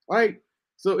 right?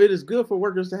 So it is good for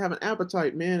workers to have an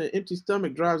appetite, man. An empty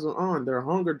stomach drives them on. Their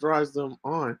hunger drives them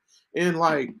on. And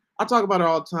like I talk about it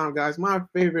all the time, guys. My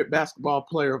favorite basketball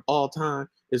player of all time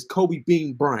is Kobe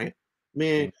Bean Bryant.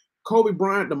 Man, Kobe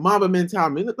Bryant, the Mamba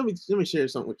mentality. Man, let me share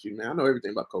something with you, man. I know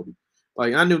everything about Kobe.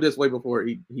 Like I knew this way before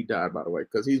he died, by the way,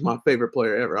 because he's my favorite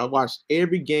player ever. I watched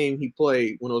every game he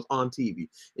played when it was on TV.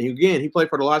 And again, he played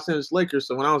for the Los Angeles Lakers.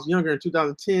 So when I was younger in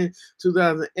 2010,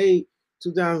 2008,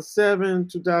 2007,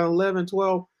 2011,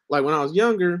 12, like when I was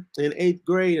younger in eighth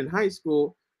grade in high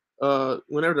school,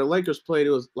 whenever the Lakers played,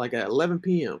 it was like at 11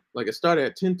 p.m. Like it started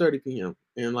at 10:30 p.m.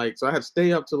 And like, so I had to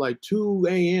stay up to like 2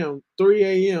 a.m., 3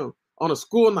 a.m. on a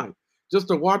school night just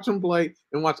to watch them play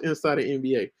and watch Inside the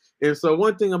NBA. And so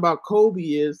one thing about Kobe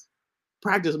is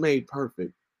practice made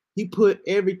perfect. He put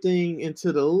everything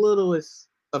into the littlest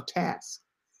of tasks.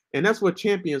 And that's what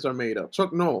champions are made of.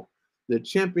 Chuck Noll, the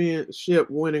championship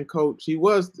winning coach,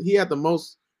 he had the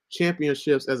most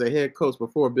championships as a head coach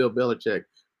before Bill Belichick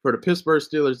for the Pittsburgh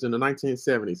Steelers in the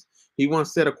 1970s. He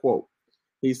once said a quote.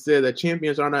 He said that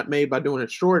champions are not made by doing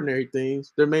extraordinary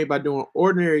things. They're made by doing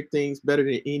ordinary things better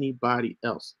than anybody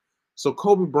else. So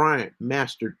Kobe Bryant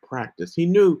mastered practice. He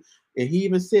knew, and he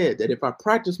even said that if I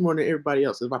practice more than everybody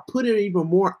else, if I put in even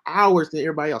more hours than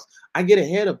everybody else, I get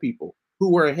ahead of people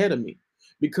who were ahead of me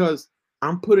because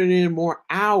I'm putting in more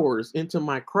hours into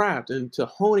my craft and to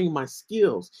honing my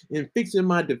skills and fixing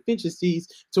my deficiencies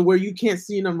to where you can't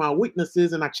see none of my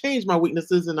weaknesses. And I change my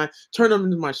weaknesses and I turn them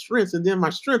into my strengths. And then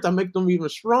my strength, I make them even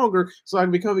stronger so I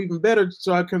can become even better,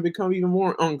 so I can become even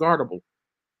more unguardable.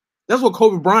 That's what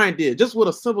Kobe Bryant did, just with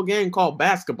a simple game called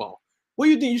basketball. What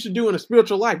do you think you should do in a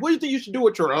spiritual life? What do you think you should do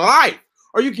with your life?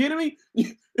 Are you kidding me?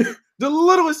 The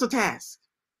littlest of tasks,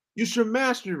 you should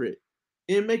master it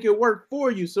and make it work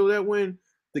for you so that when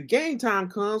the game time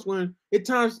comes, when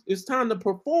it's time to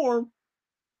perform,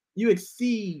 you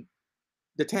exceed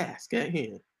the task at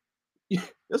hand.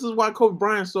 This is why Kobe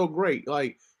Bryant's so great.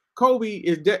 Like Kobe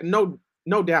is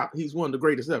no doubt he's one of the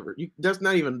greatest ever. That's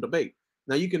not even a debate.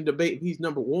 Now you can debate if he's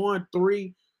number one,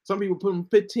 three. Some people put him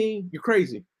 15. You're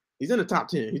crazy. He's in the top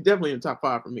 10. He's definitely in the top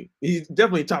 5 for me. He's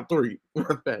definitely top 3.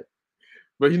 But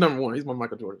he's number 1. He's my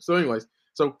Michael Jordan. So, anyways,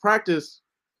 so practice.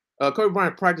 Kobe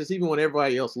Bryant practiced even when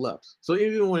everybody else left. So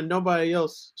even when nobody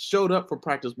else showed up for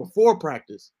practice before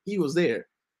practice, he was there.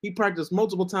 He practiced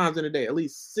multiple times in a day, at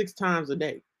least 6 times a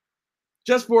day,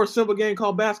 just for a simple game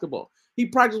called basketball. He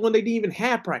practiced when they didn't even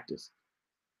have practice.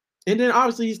 And then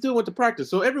obviously he still went to practice.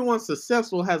 So everyone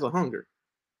successful has a hunger.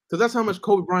 Because that's how much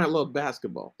Kobe Bryant loved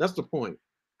basketball. That's the point.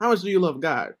 How much do you love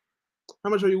God? How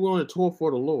much are you willing to toil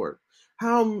for the Lord?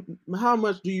 How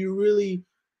much do you really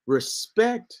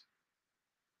respect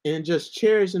and just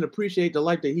cherish and appreciate the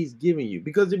life that he's giving you?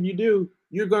 Because if you do,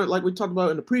 you're going to, like we talked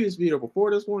about in the previous video before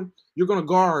this one, you're going to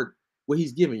guard what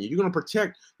he's giving you. You're going to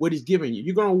protect what he's giving you.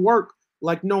 You're going to work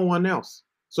like no one else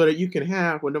so that you can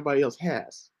have what nobody else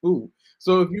has. Ooh.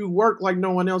 So if you work like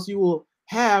no one else, you will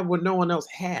have what no one else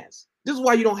has. This is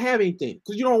why you don't have anything,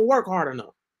 because you don't work hard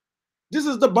enough. This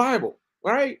is the Bible,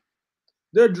 right?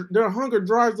 Their hunger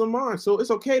drives them on. So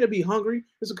it's okay to be hungry.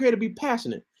 It's okay to be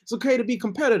passionate. It's okay to be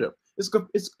competitive.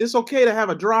 It's okay to have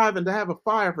a drive and to have a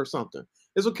fire for something.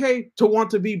 It's okay to want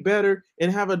to be better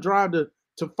and have a drive to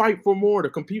fight for more, to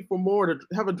compete for more, to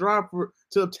have a drive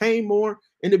to obtain more,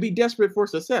 and to be desperate for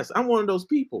success. I'm one of those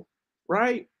people,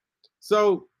 right?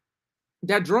 So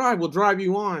that drive will drive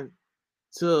you on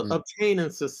to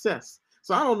obtaining success.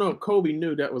 So I don't know if Kobe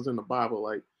knew that was in the Bible.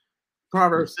 Like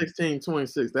Proverbs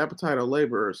 16:26, the appetite of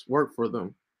laborers work for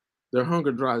them. Their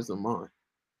hunger drives them on.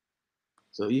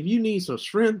 So if you need some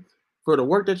strength for the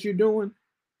work that you're doing,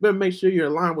 better make sure you're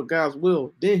aligned with God's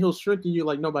will. Then he'll strengthen you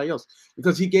like nobody else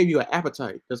because he gave you an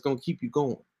appetite that's going to keep you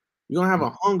going. You're going to have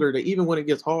a hunger that even when it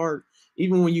gets hard,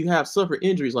 even when you have suffered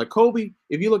injuries, like Kobe,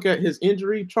 if you look at his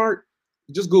injury chart,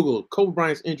 just Google Kobe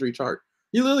Bryant's injury chart.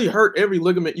 He literally hurt every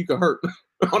ligament you could hurt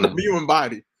on the human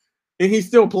body. And he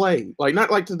still played. Like, not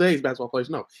like today's basketball players.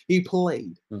 No, he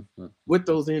played with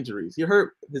those injuries. He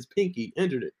hurt his pinky,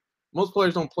 injured it. Most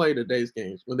players don't play today's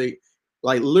games when they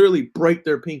like literally break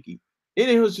their pinky. And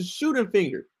it was just shooting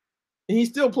finger. And he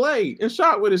still played and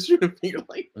shot with his shooting finger.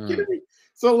 Like, kidding me?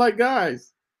 So, like,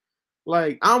 guys,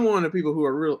 like I'm one of the people who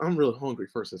are I'm real hungry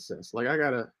for success. Like I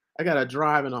got a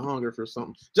drive and a hunger for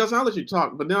something. Justin, I'll let you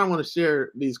talk, but then I want to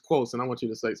share these quotes and I want you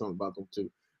to say something about them too.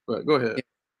 But go ahead.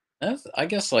 I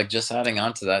guess like just adding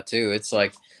on to that too, it's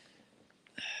like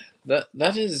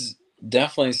that is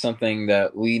definitely something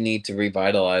that we need to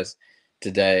revitalize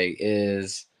today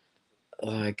is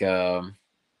like I'm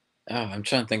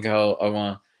trying to think how I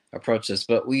want to approach this,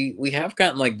 but we have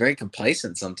gotten like very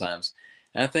complacent sometimes.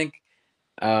 And I think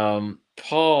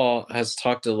Paul has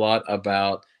talked a lot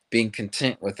about being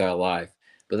content with our life,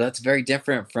 but that's very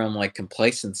different from like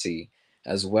complacency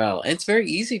as well. And it's very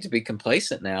easy to be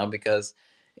complacent now because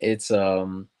it's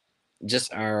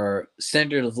just our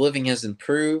standard of living has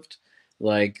improved.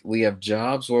 Like we have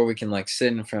jobs where we can like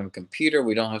sit in front of a computer.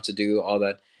 We don't have to do all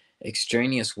that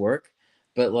extraneous work.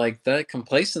 But like that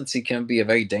complacency can be a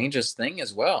very dangerous thing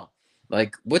as well.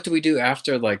 Like what do we do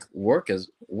after like work is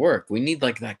work? We need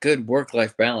like that good work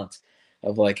life balance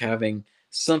of like having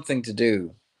something to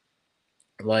do.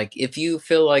 Like if you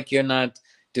feel like you're not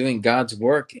doing God's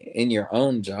work in your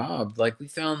own job, like we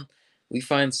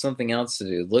find something else to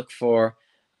do. Look for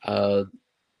uh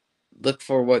look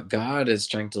for what God is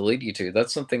trying to lead you to.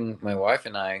 That's something my wife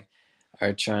and I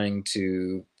are trying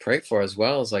to pray for as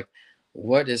well. Is like,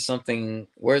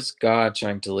 where's God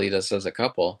trying to lead us as a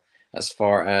couple as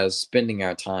far as spending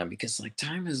our time? Because like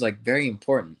time is like very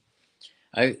important.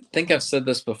 I think I've said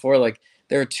this before. Like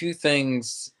there are two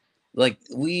things. Like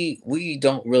we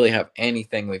don't really have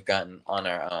anything we've gotten on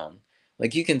our own.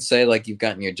 Like you can say like you've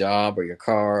gotten your job or your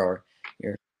car or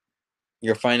your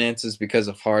your finances because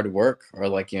of hard work or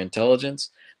like your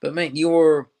intelligence, but man, you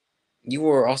were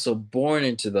also born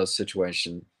into those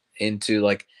situations, into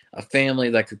like a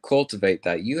family that could cultivate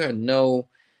that. You had no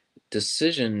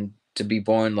decision to be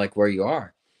born like where you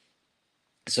are.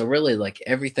 So really, like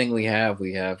everything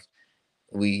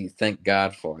we thank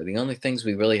God for. The only things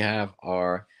we really have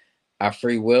are our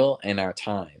free will and our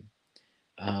time.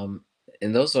 Um,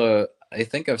 and those are, I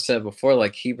think I've said before,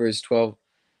 like Hebrews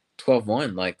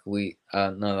 12:1. Like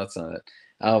no, that's not it.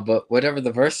 But whatever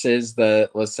the verse is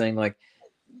that was saying, like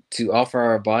to offer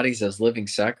our bodies as living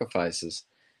sacrifices,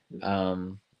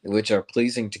 which are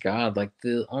pleasing to God. Like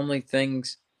the only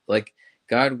things, like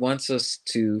God wants us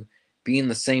to be in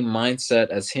the same mindset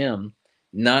as Him,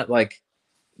 not like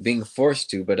being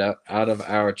forced to, but out of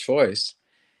our choice.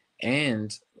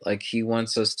 And like He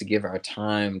wants us to give our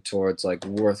time towards like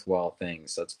worthwhile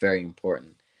things. That's very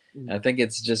important. And I think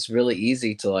it's just really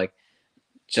easy to like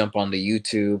jump onto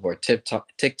YouTube or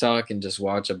TikTok and just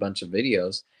watch a bunch of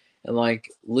videos and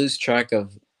like lose track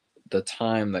of the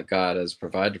time that God has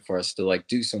provided for us to like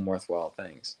do some worthwhile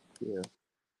things. Yeah.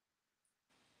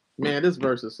 Man, this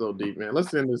verse is so deep, man.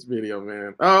 Let's end this video,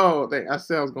 man. Oh, I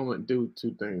said I was going to do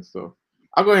two things, so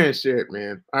I'll go ahead and share it,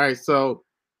 man. All right, so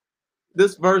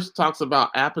this verse talks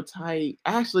about appetite.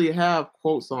 I actually have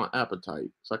quotes on appetite,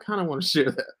 so I kind of want to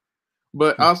share that.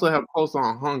 But I also have quotes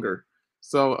on hunger.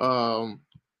 So,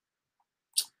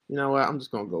 you know what? I'm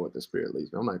just gonna go with the spirit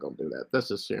leads me. I'm not gonna do that. That's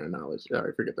just sharing knowledge. All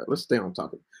right, forget that. Let's stay on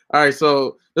topic. All right,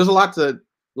 so there's a lot to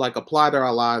like apply to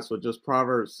our lives with just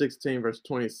Proverbs 16 verse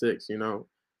 26. You know,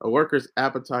 a worker's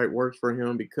appetite works for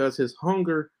him because his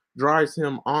hunger drives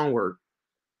him onward.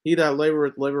 He that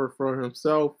laboreth for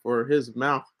himself, for his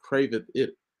mouth craveth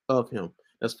it of him.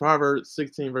 That's Proverbs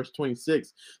 16 verse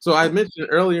 26. So I mentioned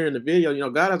earlier in the video, you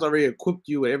know, God has already equipped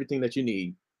you with everything that you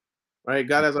need. Right?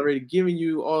 God has already given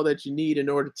you all that you need in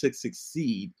order to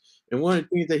succeed. And one of the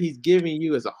things that He's giving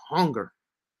you is a hunger,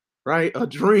 right? A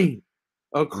dream,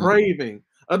 a craving,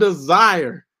 a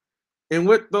desire. And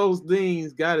with those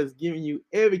things, God is giving you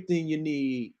everything you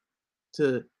need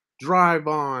to drive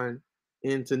on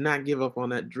and to not give up on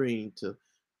that dream,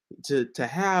 to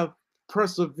have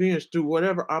perseverance through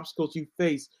whatever obstacles you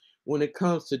face when it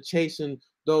comes to chasing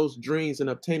those dreams and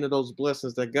obtaining those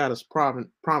blessings that God has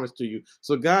promised to you.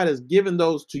 So God has given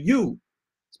those to you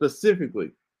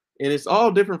specifically. And it's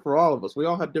all different for all of us. We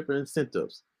all have different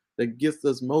incentives that gets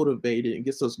us motivated and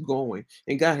gets us going.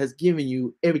 And God has given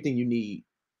you everything you need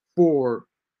for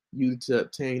you to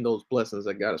obtain those blessings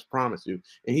that God has promised you.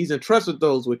 And He's entrusted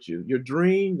those with you. Your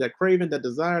dream, that craving, that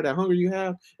desire, that hunger you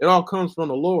have, it all comes from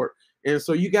the Lord. And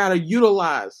so you got to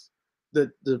utilize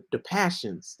the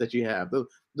passions that you have,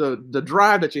 the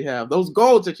drive that you have, those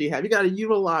goals that you have. You got to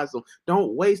utilize them.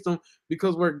 Don't waste them,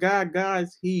 because where God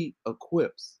guides, He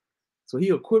equips. So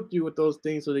He equipped you with those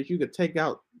things so that you could take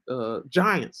out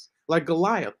giants like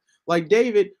Goliath. Like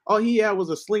David, all he had was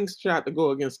a slingshot to go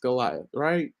against Goliath,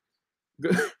 right?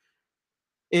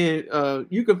 And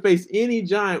you can face any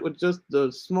giant with just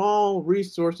the small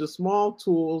resources, small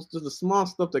tools, just the small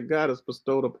stuff that God has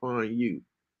bestowed upon you,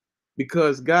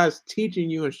 because God's teaching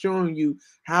you and showing you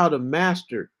how to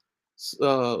master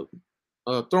throwing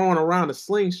around a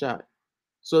slingshot,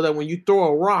 so that when you throw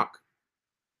a rock,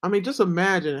 I mean, just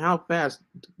imagine how fast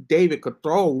David could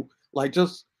throw, like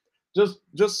just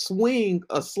swing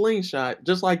a slingshot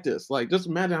just like this. Like, just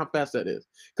imagine how fast that is.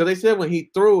 Because they said when he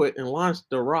threw it and launched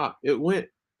the rock, it went.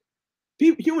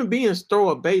 Human beings throw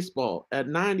a baseball at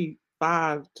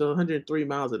 95 to 103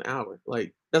 miles an hour.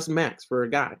 Like, that's max for a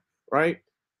guy, right?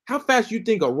 How fast you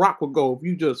think a rock would go if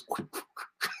you just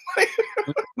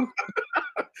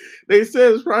they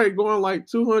said it's probably going like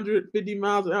 250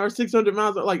 miles an hour, 600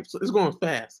 miles an hour, like, it's going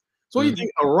fast. So what do you think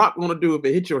a rock gonna do if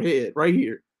it hits your head right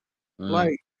here?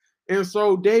 Like, and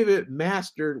so David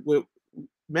mastered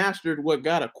what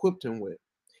God equipped him with.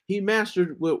 He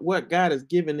mastered with what God has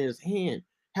given in his hand.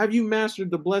 Have you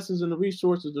mastered the blessings and the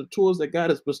resources, the tools that God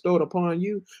has bestowed upon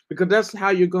you? Because that's how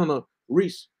you're gonna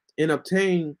reach and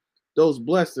obtain those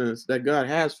blessings that God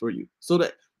has for you. So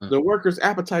that the worker's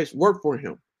appetites work for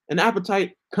him. An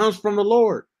appetite comes from the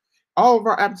Lord. All of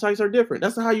our appetites are different.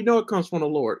 That's how you know it comes from the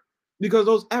Lord. because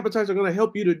those appetites are going to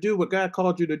help you to do what God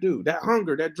called you to do. That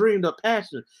hunger, that dream, the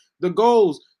passion, the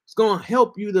goals, it's going to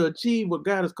help you to achieve what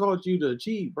God has called you to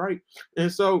achieve, right?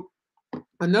 And so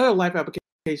another life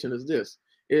application is this: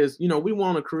 is we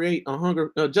want to create a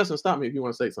hunger. Justin, stop me if you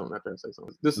want to say something after I say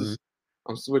something. This Mhm. is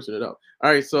I'm switching it up.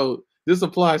 All right, so this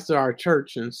applies to our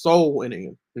church and soul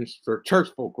winning and for church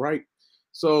folk, right?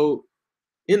 So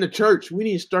in the church, we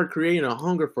need to start creating a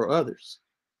hunger for others.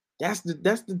 That's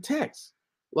the text.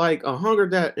 Like a hunger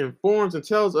that informs and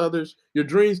tells others your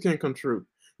dreams can come true.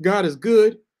 God is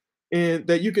good and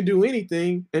that you can do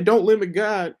anything, and don't limit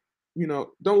God,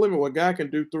 don't limit what God can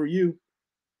do through you.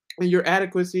 And your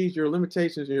adequacies, your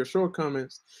limitations, and your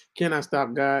shortcomings cannot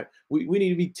stop God. We need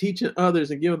to be teaching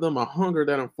others and giving them a hunger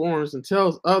that informs and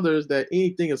tells others that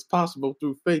anything is possible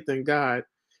through faith in God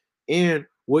and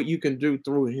what you can do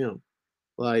through Him.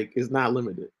 Like, it's not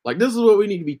limited. Like, this is what we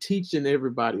need to be teaching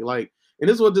everybody. Like, and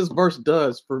this is what this verse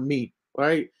does for me,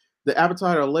 right? The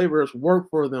appetite of laborers work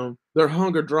for them. Their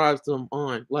hunger drives them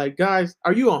on. Like, guys,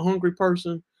 are you a hungry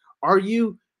person?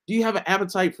 Do you have an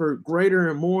appetite for greater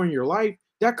and more in your life?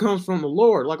 That comes from the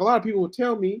Lord. Like, a lot of people would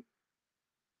tell me,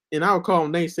 and I would call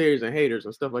them naysayers and haters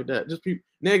and stuff like that. Just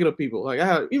negative people. Like, I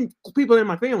have even people in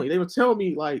my family, they would tell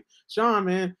me, like, Sean,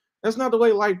 man, that's not the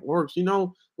way life works.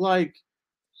 Like,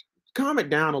 calm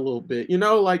it down a little bit,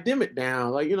 like dim it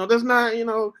down. Like, that's not,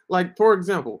 like, for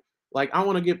example, like, I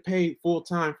want to get paid full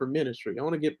time for ministry. I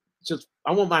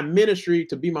want my ministry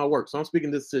to be my work. So I'm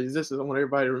speaking this to existence. I want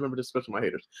everybody to remember this, especially my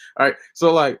haters. All right.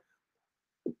 So like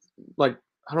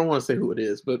I don't want to say who it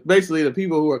is, but basically the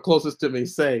people who are closest to me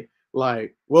say,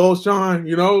 like, well, Sean,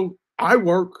 I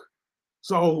work,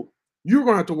 so you're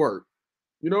gonna have to work.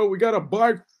 We got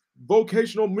a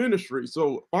vocational ministry.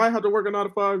 So if I have to work a 9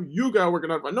 to 5, you got to work a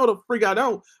 9 to 5. No, the freak I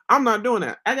don't. I'm not doing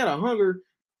that. I got a hunger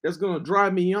that's going to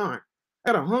drive me on.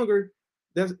 I got a hunger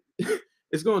that's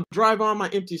it's going to drive on my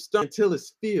empty stomach until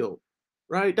it's filled.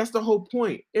 Right? That's the whole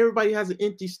point. Everybody has an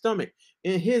empty stomach,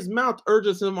 and his mouth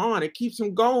urges him on. It keeps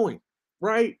him going,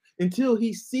 right? Until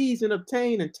he sees and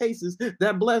obtains and tastes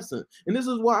that blessing. And this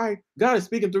is why God is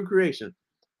speaking through creation.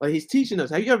 Like, he's teaching us.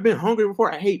 Have you ever been hungry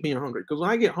before? I hate being hungry because when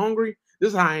I get hungry,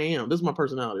 this is how I am. This is my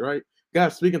personality, right?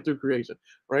 God's speaking through creation,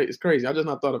 right? It's crazy. I just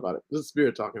not thought about it. This is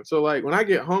spirit talking. So, like, when I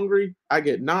get hungry, I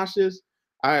get nauseous,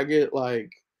 I get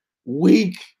like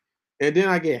weak, and then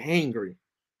I get hangry,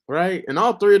 right? And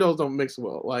all three of those don't mix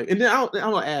well. Like, and then I'm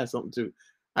gonna add something too.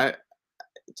 I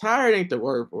Tired ain't the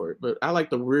word for it, but I like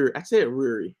the rear. I say it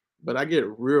weary, but I get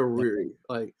real weary.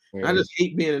 Like, I Weird. just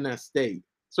hate being in that state,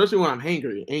 especially when I'm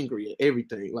angry at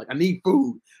everything. Like, I need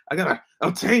food. I gotta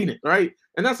obtain it, right?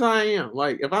 And that's how I am.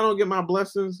 Like, if I don't get my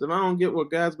blessings, if I don't get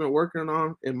what God's been working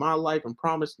on in my life and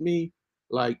promised me,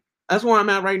 like, that's where I'm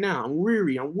at right now. I'm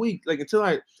weary. I'm weak. Like, until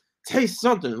I taste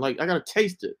something, like, I gotta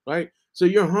taste it, right? So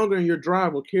your hunger and your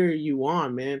drive will carry you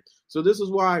on, man. So this is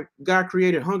why God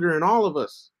created hunger in all of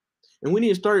us. And we need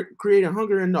to start creating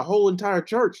hunger in the whole entire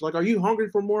church. Like, are you hungry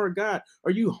for more of God?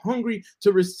 Are you hungry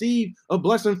to receive a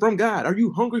blessing from God? Are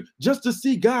you hungry just to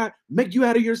see God make you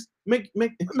out of your make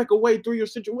a way through your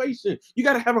situation? You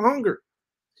got to have a hunger.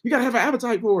 You got to have an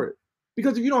appetite for it.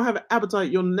 Because if you don't have an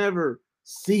appetite, you'll never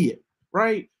see it,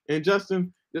 right? And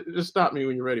Justin, just stop me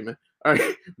when you're ready, man. All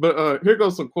right, but here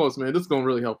goes some quotes, man. This is gonna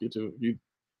really help you too.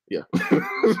 Yeah.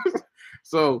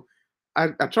 So I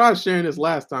tried sharing this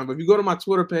last time, but if you go to my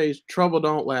Twitter page, Trouble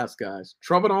Don't Last, guys.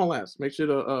 Trouble Don't Last. Make sure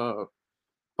to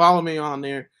follow me on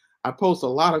there. I post a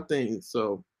lot of things,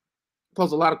 so I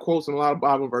post a lot of quotes and a lot of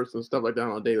Bible verses and stuff like that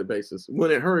on a daily basis.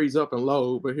 When it hurries up and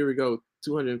load, but here we go,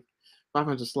 200,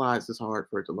 500 slides. It's hard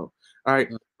for it to load. All right,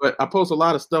 but I post a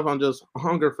lot of stuff on just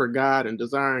hunger for God and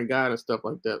desiring God and stuff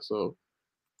like that. So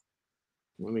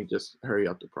let me just hurry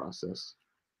up the process.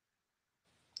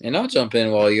 And I'll jump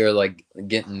in while you're like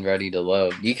getting ready to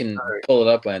load. You can All right. pull it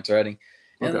up when it's ready.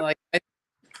 And Okay. like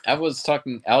I was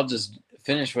talking, I'll just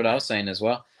finish what I was saying as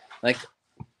well. Like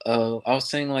I was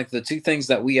saying, like the two things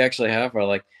that we actually have are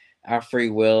like our free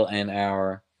will and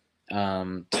our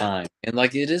time. And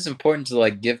like it is important to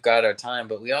like give God our time,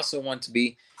 but we also want to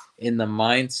be in the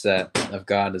mindset of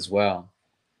God as well.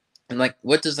 And like,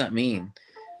 what does that mean?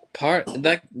 Part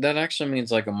that actually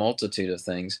means like a multitude of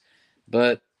things,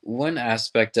 but one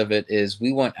aspect of it is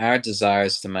we want our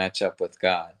desires to match up with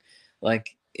God.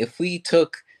 Like if we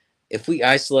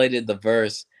isolated the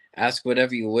verse, ask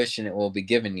whatever you wish and it will be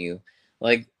given you,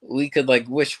 like we could like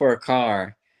wish for a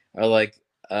car, or like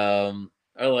to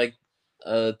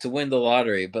win the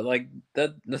lottery, but like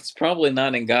that's probably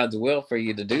not in God's will for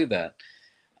you to do that.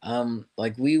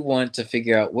 Like we want to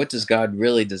figure out, what does God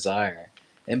really desire?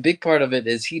 And big part of it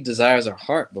is he desires our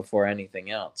heart before anything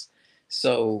else.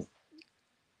 So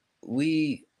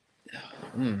we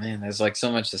man, there's like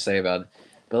so much to say about it.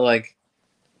 But like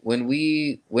when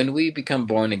we become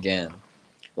born again,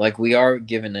 like we are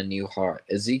given a new heart.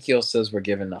 Ezekiel says we're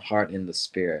given a heart in the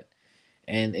spirit.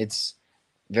 And it's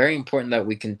very important that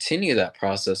we continue that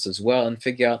process as well and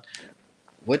figure out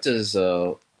what does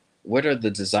what are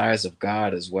the desires of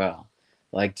God as well.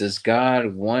 Like, does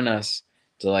God want us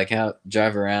to like have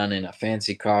drive around in a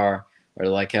fancy car or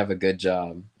like have a good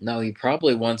job? No, he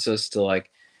probably wants us to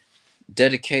like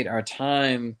dedicate our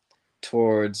time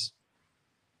towards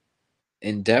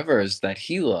endeavors that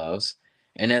he loves,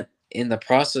 and in the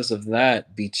process of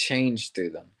that be changed through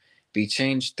them, be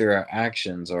changed through our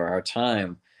actions or our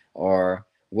time or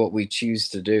what we choose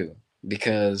to do.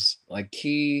 Because like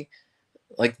he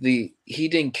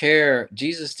didn't care,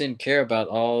 Jesus didn't care about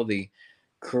all the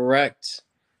correct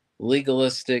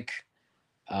legalistic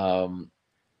um,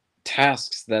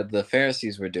 tasks that the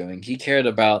Pharisees were doing. He cared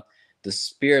about the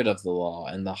spirit of the law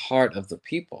and the heart of the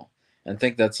people. And I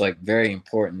think that's like very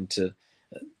important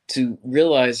to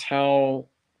realize how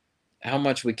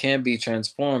much we can be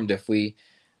transformed if we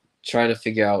try to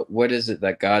figure out what is it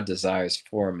that God desires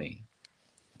for me.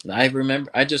 I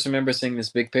just remember seeing this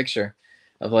big picture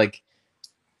of like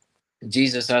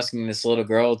Jesus asking this little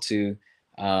girl to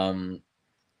um,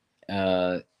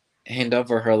 uh, hand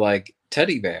over her like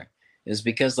teddy bear, is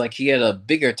because like he had a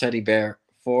bigger teddy bear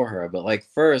for her, but like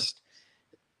first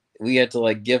we had to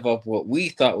like give up what we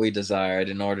thought we desired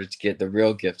in order to get the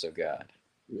real gift of God.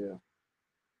 Yeah.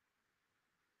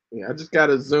 Yeah, I just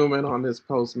gotta zoom in on this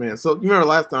post, man. So you remember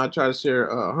last time I tried to share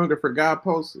Hunger for God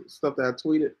posts, stuff that I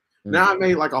tweeted. Mm. Now I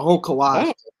made like a whole collage.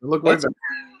 Oh, Look way that's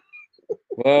back.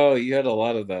 whoa! You had a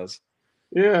lot of those.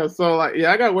 Yeah, so like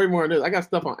I got way more than this. I got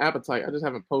stuff on appetite. I just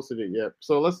haven't posted it yet.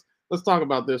 So let's talk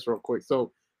about this real quick.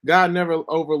 So God never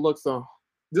overlooks a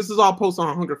this is all posts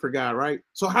on Hunger for God, right?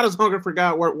 So how does Hunger for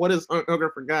God work? What is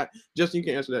Hunger for God? Justin, you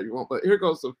can answer that if you want. But here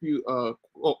goes a few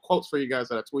quotes for you guys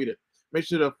that I tweeted. Make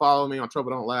sure to follow me on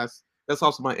Trouble Don't Last. That's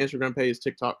also my Instagram page,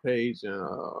 TikTok page, and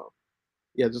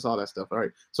yeah, just all that stuff. All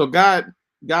right. So God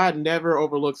never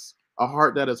overlooks a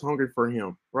heart that is hungry for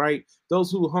him, right?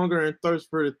 Those who hunger and thirst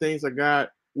for the things of God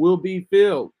will be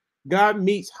filled. God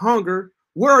meets hunger.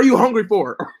 What are you hungry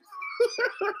for?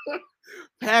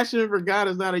 Passion for God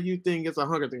is not a you thing, it's a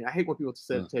hunger thing. I hate when people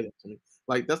say that to me.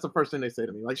 Like, that's the first thing they say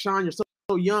to me. Like, Sean, you're so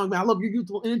young, man. I love your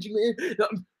youthful energy, man.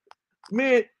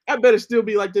 Man, I better still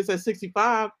be like this at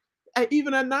 65.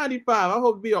 Even at 95, I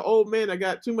hope to be an old man that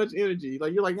got too much energy.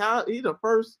 Like, you're like, how he's the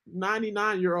first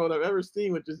 99-year-old I've ever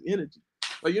seen with just energy.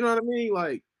 Like, you know what I mean?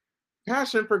 Like,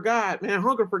 passion for God, man,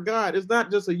 hunger for God. It's not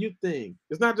just a youth thing.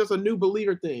 It's not just a new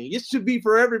believer thing. It should be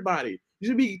for everybody. You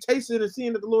should be tasting and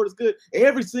seeing that the Lord is good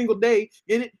every single day.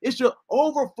 And it should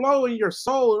overflow in your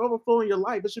soul and overflow in your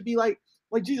life. It should be like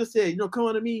Jesus said, come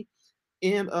unto me,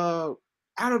 and out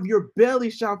of your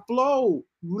belly shall flow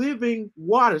living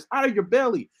waters. Out of your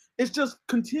belly. It's just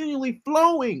continually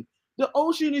flowing. The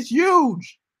ocean is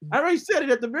huge. I already said it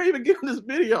at the very beginning of this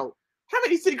video. How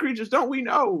many sea creatures don't we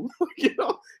know?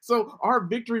 So our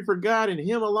victory for God and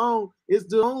Him alone is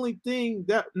the only thing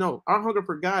our hunger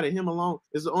for God and Him alone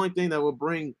is the only thing that will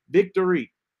bring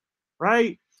victory,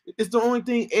 right? It's the only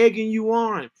thing egging you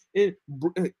on and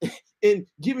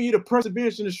giving you the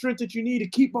perseverance and the strength that you need to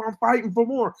keep on fighting for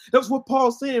more. That's what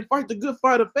Paul's saying. Fight the good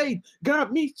fight of faith.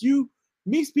 God meets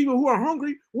people who are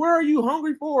hungry. Where are you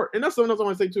hungry for? And that's something else I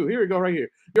want to say too. Here we go, right here.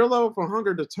 Your level for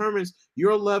hunger determines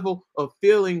your level of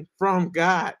feeling from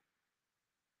God.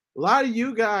 A lot of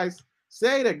you guys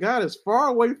say that God is far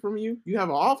away from you. You have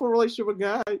an awful relationship with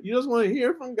God. You just want to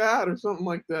hear from God or something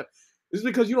like that. It's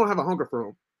because you don't have a hunger for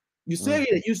Him. You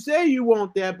say you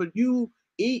want that, but you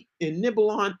eat and nibble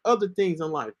on other things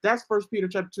in life. That's 1 Peter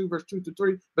chapter 2, verse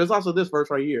 2-3. But it's also this verse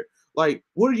right here. Like,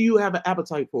 what do you have an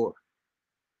appetite for?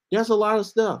 That's a lot of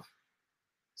stuff.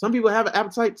 Some people have an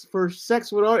appetite for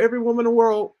sex with every woman in the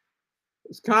world.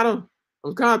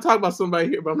 I'm kind of talking about somebody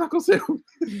here, but I'm not gonna say who.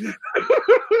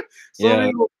 Some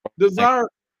people desire.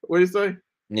 What do you say?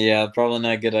 Yeah, probably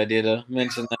not a good idea to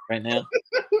mention that right now.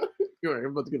 I'm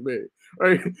about to get married. All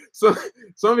right. So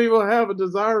some people have a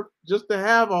desire just to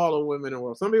have all the women in the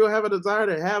world. Some people have a desire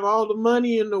to have all the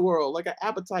money in the world, like an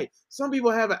appetite. Some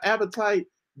people have an appetite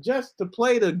just to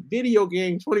play the video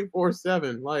game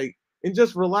 24/7, like, and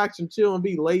just relax and chill and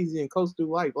be lazy and coast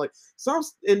through life. Like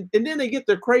and then they get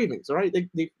their cravings, right?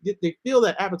 They feel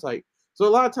that appetite. So a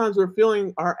lot of times we're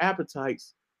filling our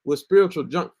appetites with spiritual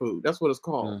junk food. That's what it's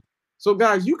called. So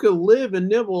guys, you could live and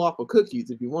nibble off of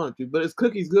cookies if you wanted to, but is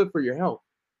cookies good for your health?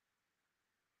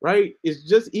 Right? It's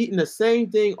just eating the same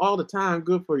thing all the time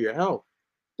good for your health.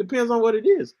 Depends on what it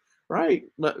is, right?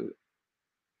 But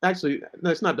Actually,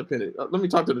 no, it's not dependent. Let me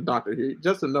talk to the doctor here.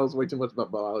 Justin knows way too much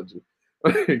about biology,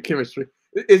 chemistry.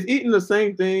 Is eating the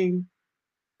same thing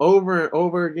over and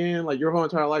over again, like your whole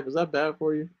entire life, is that bad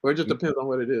for you, or it just depends on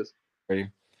what it is? Pretty.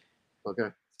 Okay.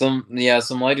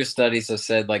 Some later studies have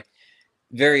said like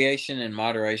variation and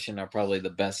moderation are probably the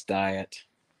best diet.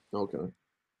 Okay.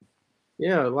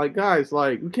 Yeah, like guys,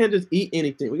 like we can't just eat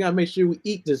anything. We gotta make sure we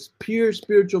eat this pure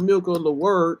spiritual milk of the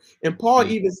word. And Paul Mm.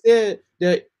 even said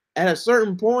that at a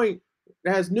certain point,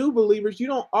 as new believers, you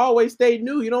don't always stay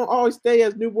new. You don't always stay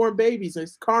as newborn babies,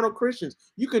 as carnal Christians.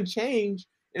 You can change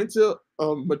into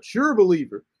a mature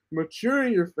believer, mature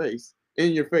in your faith.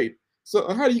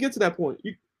 So how do you get to that point?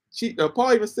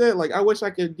 Paul even said, like, I wish I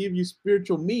could give you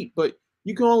spiritual meat, but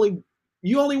you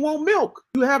only want milk.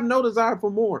 You have no desire for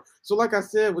more. So, like I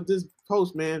said with this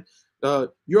post, man,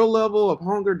 your level of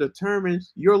hunger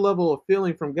determines your level of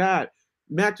feeling from God.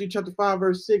 Matthew chapter 5,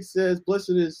 verse 6 says,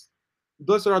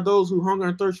 Blessed are those who hunger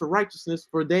and thirst for righteousness,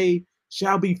 for they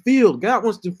shall be filled. God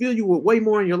wants to fill you with way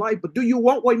more in your life, but do you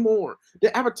want way more? Of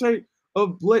the appetite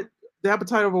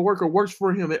of a worker works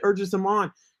for him. It urges him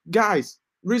on. Guys,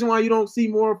 the reason why you don't see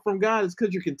more from God is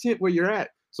because you're content where you're at.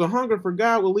 So hunger for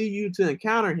God will lead you to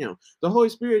encounter him. The Holy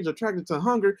Spirit is attracted to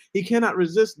hunger. He cannot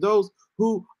resist those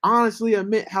who honestly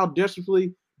admit how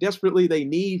desperately they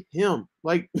need him.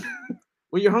 Like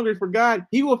when you're hungry for God,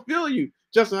 he will fill you.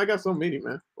 Justin, I got so many,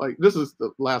 man. Like this is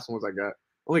the last ones I got.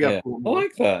 Only got Yeah, four I more.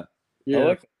 like that. I Yeah.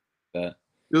 like that.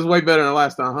 This is way better than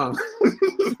last time, huh?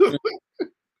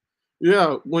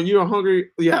 Yeah, when you're hungry,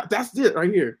 yeah, that's it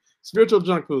right here. Spiritual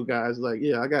junk food, guys. Like,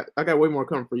 yeah, I got way more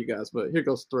coming for you guys, but here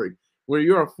goes three. When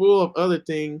you are full of other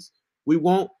things, we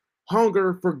won't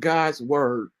hunger for God's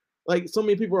word. Like so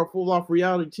many people are full off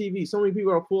reality TV. So many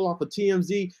people are full off of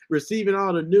TMZ, receiving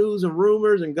all the news and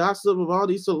rumors and gossip of all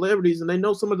these celebrities, and they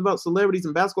know so much about celebrities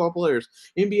and basketball players.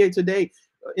 NBA Today,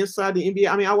 inside the NBA.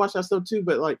 I mean, I watch that stuff too,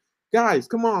 but like, guys,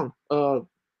 come on.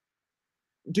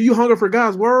 Do you hunger for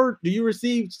God's word? Do you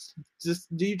receive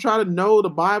just do you try to know the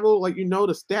Bible like you know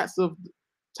the stats of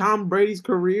Tom Brady's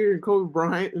career and Kobe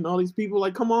Bryant and all these people?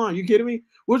 Like, come on, you kidding me?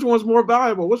 Which one's more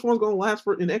valuable? Which one's gonna last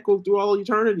for and echo through all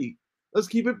eternity? Let's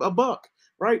keep it a buck,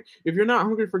 right? If you're not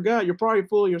hungry for God, you're probably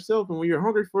full of yourself. And when you're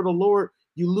hungry for the Lord,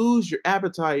 you lose your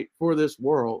appetite for this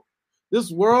world. This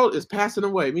world is passing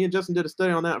away. Me and Justin did a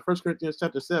study on that in 1 Corinthians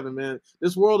chapter 7, man.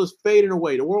 This world is fading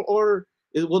away. The world order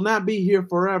it will not be here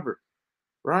forever,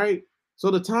 right?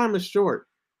 So the time is short,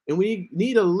 and we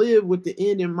need to live with the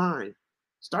end in mind.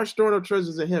 Start storing up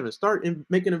treasures in heaven. Start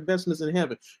making investments in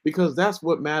heaven because that's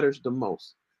what matters the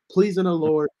most. Pleasing the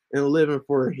Lord and living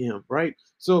for Him, right?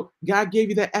 So God gave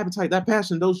you that appetite, that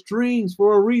passion, those dreams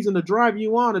for a reason to drive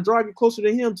you on, to drive you closer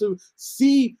to Him, to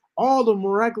see all the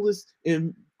miraculous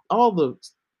and all the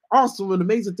awesome and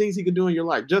amazing things He can do in your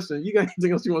life. Justin, you got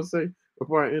anything else you want to say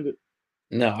before I end it?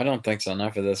 No, I don't think so.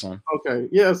 Not for this one. Okay.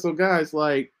 Yeah. So guys,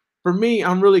 like for me,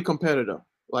 I'm really competitive.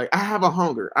 Like I have a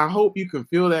hunger. I hope you can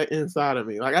feel that inside of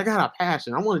me. Like I got a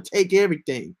passion. I want to take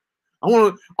everything. I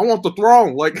want the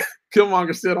throne. Like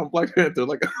Killmonger said on Black Panther.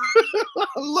 Like I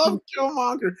love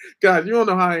Killmonger. Guys, you don't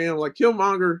know how I am. Like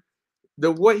Killmonger,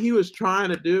 what he was trying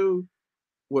to do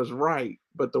was right,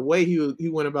 but the way he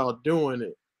went about doing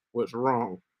it was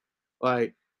wrong.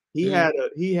 Like Mm,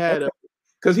 he had a okay.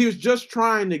 because he was just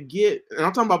trying to get, and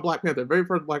I'm talking about Black Panther, very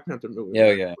first Black Panther movie, Yeah,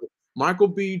 man. yeah. Michael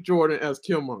B. Jordan as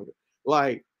Killmonger.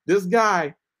 Like this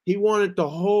guy, he wanted the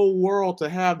whole world to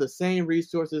have the same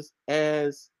resources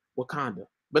as Wakanda,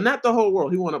 but not the whole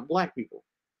world. He wanted Black people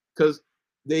because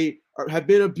have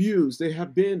been abused. They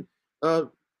have been,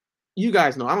 you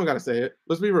guys know. I don't gotta say it.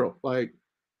 Let's be real. Like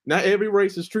not every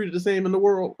race is treated the same in the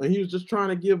world, and he was just trying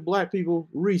to give Black people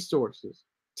resources,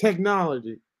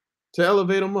 technology, to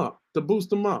elevate them up, to boost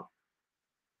them up.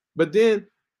 But then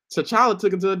T'Challa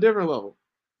took it to a different level.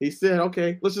 He said,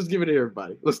 okay, let's just give it to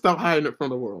everybody. Let's stop hiding it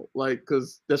from the world. Like,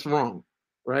 because that's wrong,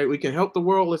 right? We can help the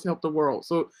world. Let's help the world.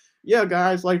 So, yeah,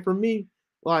 guys, like for me,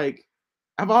 like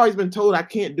I've always been told I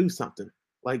can't do something.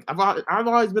 Like I've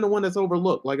always been the one that's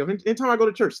overlooked. Like anytime I go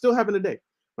to church, still happen today.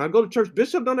 When I go to church,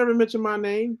 Bishop don't ever mention my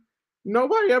name.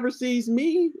 Nobody ever sees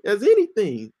me as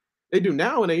anything. They do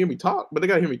now when they hear me talk, but they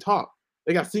gotta hear me talk.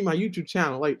 They gotta see my YouTube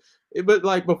channel. But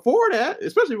like before that,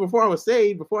 especially before I was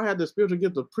saved, before I had the spiritual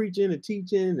gift of preaching and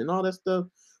teaching and all that stuff,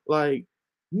 like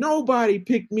nobody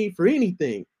picked me for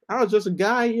anything. I was just a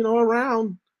guy,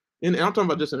 around. And I'm talking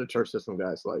about just in the church system,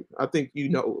 guys. Like I think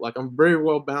like I'm very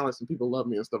well balanced and people love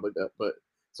me and stuff like that. But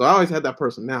so I always had that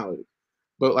personality.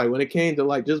 But like when it came to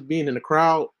like just being in the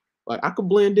crowd, like I could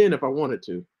blend in if I wanted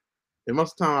to. And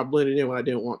most of the time I blended in when I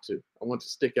didn't want to. I want to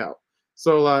stick out.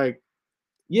 So like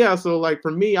yeah, so like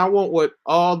for me, I want what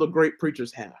all the great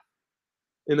preachers have,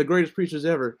 and the greatest preachers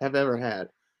ever had.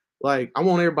 Like I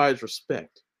want everybody's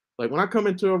respect. Like when I come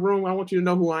into a room, I want you to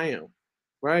know who I am,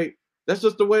 right? That's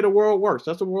just the way the world works.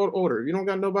 That's the world order. If you don't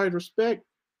got nobody's respect,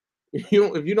 if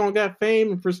you don't got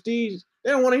fame and prestige,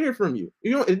 they don't want to hear from you.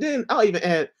 You know, and then I'll even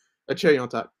add a cherry on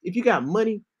top. If you got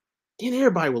money, then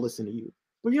everybody will listen to you.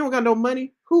 But if you don't got no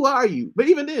money, who are you? But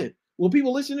even then, will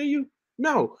people listen to you?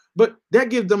 No. But that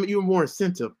gives them even more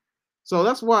incentive. So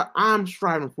that's what I'm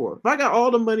striving for. If I got all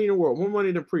the money in the world, more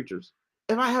money than preachers,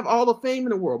 if I have all the fame in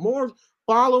the world, more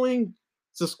following,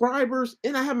 subscribers,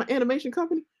 and I have my animation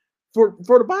company for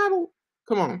the Bible,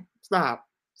 come on, stop.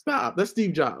 That's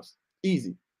Steve Jobs.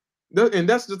 Easy. And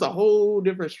that's just a whole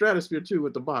different stratosphere too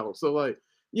with the Bible. So like,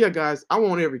 yeah, guys, I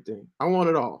want everything. I want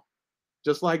it all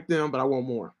just like them, but I want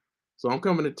more. So I'm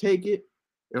coming to take it,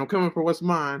 and I'm coming for what's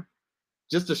mine,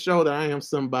 just to show that I am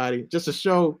somebody, just to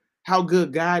show how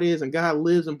good God is and God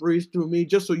lives and breathes through me,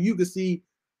 just so you can see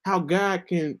how God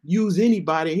can use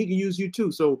anybody and He can use you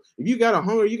too. So if you got a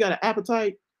hunger, you got an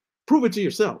appetite, prove it to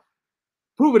yourself.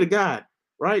 Prove it to God,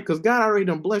 right? Because God already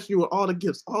done blessed you with all the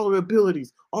gifts, all the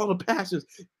abilities, all the passions.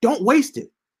 Don't waste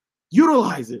it.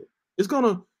 Utilize it. It's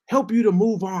gonna help you to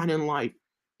move on in life,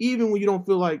 even when you don't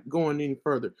feel like going any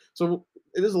further. So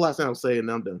this is the last thing I'll say,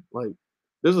 and I'm done. Like,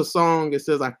 there's a song that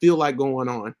says "I feel like going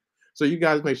on." So you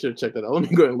guys make sure to check that out. Let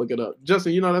me go ahead and look it up.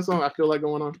 Justin, you know that song? I feel like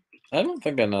going on. I don't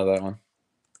think I know that one.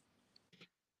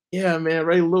 Yeah, man,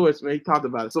 Ray Lewis, man, he talked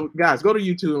about it. So guys, go to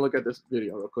YouTube and look at this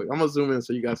video real quick. I'm gonna zoom in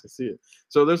so you guys can see it.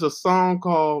 So there's a song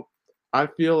called "I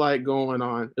Feel Like Going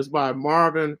On." It's by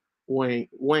Marvin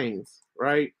Waynes,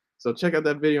 right? So check out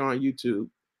that video on YouTube.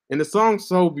 And the song's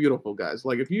so beautiful, guys.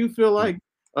 Like if you feel like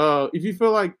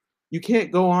you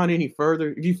can't go on any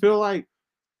further, if you feel like,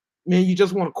 man, you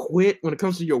just want to quit when it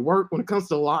comes to your work, when it comes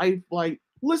to life, like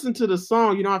listen to the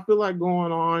song. You know, I feel like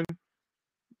going on,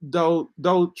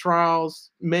 though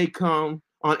trials may come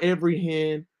on every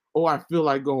hand, oh, I feel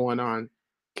like going on.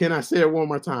 Can I say it one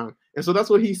more time? And so that's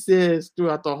what he says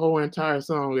throughout the whole entire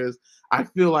song is, I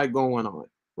feel like going on,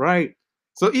 right?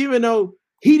 So even though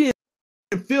he didn't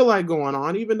feel like going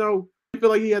on, even though he feel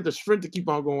like he had the strength to keep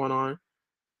on going on,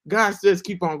 God says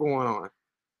keep on going on.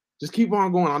 Just keep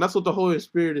on going on. That's what the Holy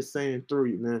Spirit is saying through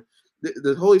you, man.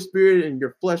 The Holy Spirit and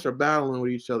your flesh are battling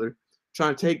with each other,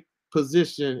 trying to take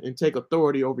position and take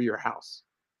authority over your house,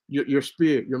 your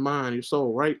spirit, your mind, your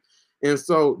soul, right? And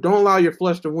so don't allow your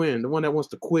flesh to win, the one that wants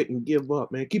to quit and give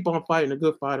up, man. Keep on fighting a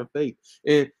good fight of faith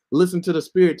and listen to the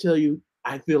Spirit tell you,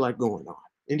 I feel like going on.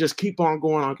 And just keep on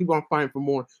going on, keep on fighting for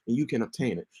more, and you can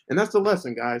obtain it. And that's the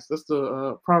lesson, guys. That's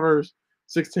the Proverbs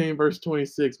 16, verse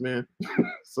 26, man.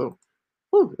 So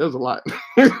whew, that was a lot.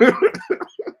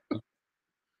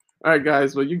 All right,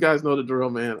 guys. Well, you guys know the drill,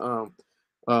 man.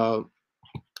 Let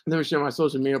me share my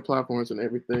social media platforms and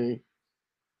everything.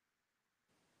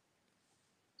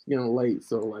 It's getting late,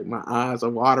 so like my eyes are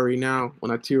watery now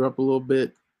when I tear up a little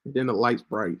bit, and then the light's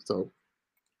bright. So,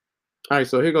 all right.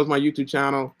 So here goes my YouTube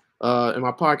channel. And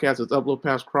my podcast is Upload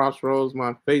Past Crossroads.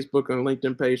 My Facebook and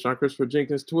LinkedIn page, Sean Christopher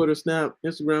Jenkins. Twitter, Snap,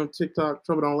 Instagram, TikTok,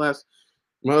 Trouble Don't Last.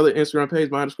 My other Instagram page,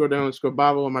 my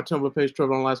 _down_Bible, and my Tumblr page,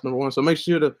 Trouble Don't Last #1. So make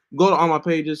sure to go to all my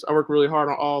pages. I work really hard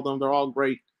on all of them. They're all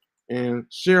great. And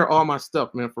share all my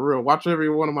stuff, man, for real. Watch every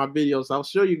one of my videos. I'll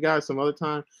show you guys some other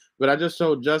time. But I just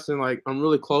showed Justin, like, I'm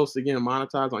really close to getting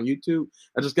monetized on YouTube.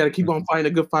 I just got to keep on fighting a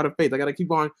good fight of faith. I got to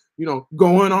keep on,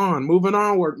 going on, moving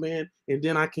onward, man. And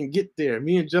then I can get there.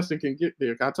 Me and Justin can get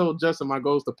there. I told Justin my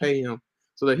goal is to pay him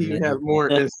so that he has more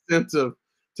incentive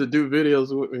to do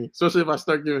videos with me, especially if I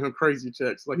start giving him crazy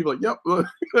checks. Like, he's like, yep, look,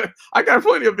 I got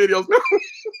plenty of videos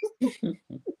now.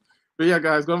 But yeah,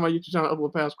 guys, go to my YouTube channel,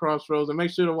 Upload Past Crossroads, and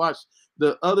make sure to watch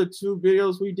the other 2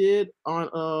 videos we did on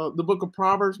the book of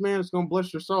Proverbs, man. It's going to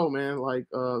bless your soul, man. Like,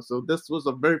 so this was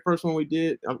the very first one we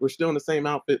did. We're still in the same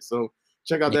outfit, so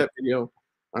check out that video.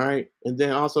 All right. And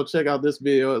then also check out this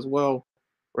video as well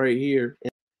right here.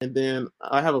 And then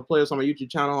I have a playlist on my YouTube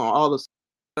channel on all the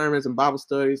sermons and Bible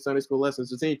studies, Sunday school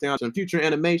lessons, just anything else, and future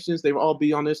animations. They will all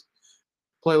be on this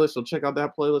playlist, so check out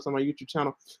that playlist on my YouTube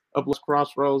channel, Upload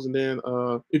Crossroads. And then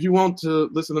if you want to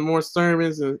listen to more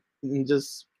sermons and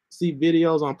just see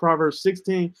videos on Proverbs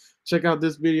 16, check out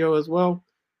this video as well.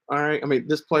 All right,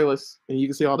 this playlist, and you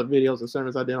can see all the videos and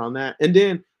sermons I did on that. And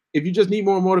then if you just need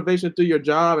more motivation through your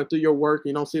job and through your work,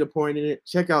 you don't see the point in it,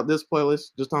 check out this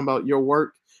playlist, just talking about your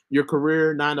work, your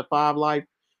career, 9-to-5 life,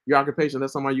 your occupation.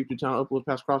 That's on my YouTube channel, Upload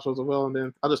Past Crossroads as well. And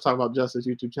then I'll just talk about Justice's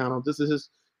YouTube channel. This is his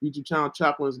YouTube channel,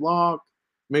 Chaplain's Log.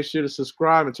 Make sure to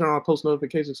subscribe and turn on post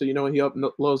notifications so you know when he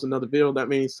uploads another video. That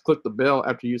means click the bell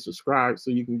after you subscribe so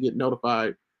you can get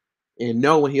notified and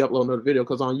know when he upload another video.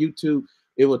 Because on YouTube,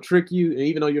 it will trick you, and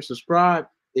even though you're subscribed,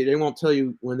 they won't tell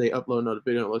you when they upload another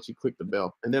video unless you click the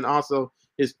bell. And then also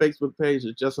his Facebook page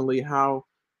is Justin Lee Howe.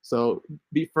 So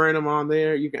befriend him on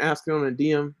there. You can ask him and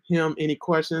DM him any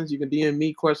questions. You can DM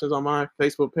me questions on my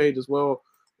Facebook page as well,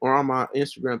 or on my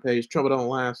Instagram page, Trouble Don't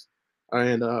Last.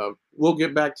 And we'll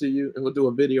get back to you and we'll do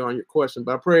a video on your question.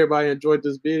 But I pray everybody enjoyed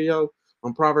this video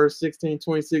on Proverbs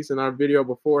 16:26 and our video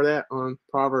before that on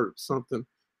Proverbs something.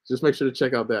 Just make sure to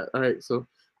check out that. All right. So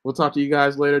we'll talk to you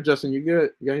guys later. Justin, you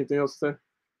good? You got anything else to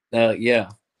Yeah,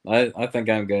 I think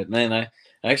I'm good, man. I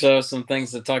actually have some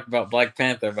things to talk about Black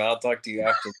Panther, but I'll talk to you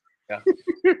after. Yeah.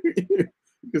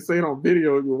 You can say it on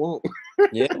video if you want.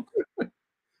 Yeah.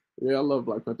 Yeah, I love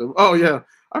Black Panther. Oh yeah,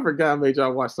 I forgot I made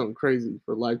y'all watch something crazy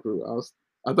for Light Crew.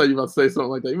 I thought you were about to say something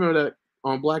like that. You remember that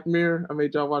on Black Mirror? I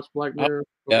made y'all watch Black Oh, Mirror.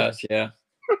 gosh, yeah.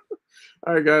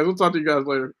 All right, guys. We'll talk to you guys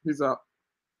later. Peace out.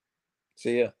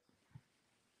 See ya.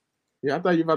 Yeah, I thought you were about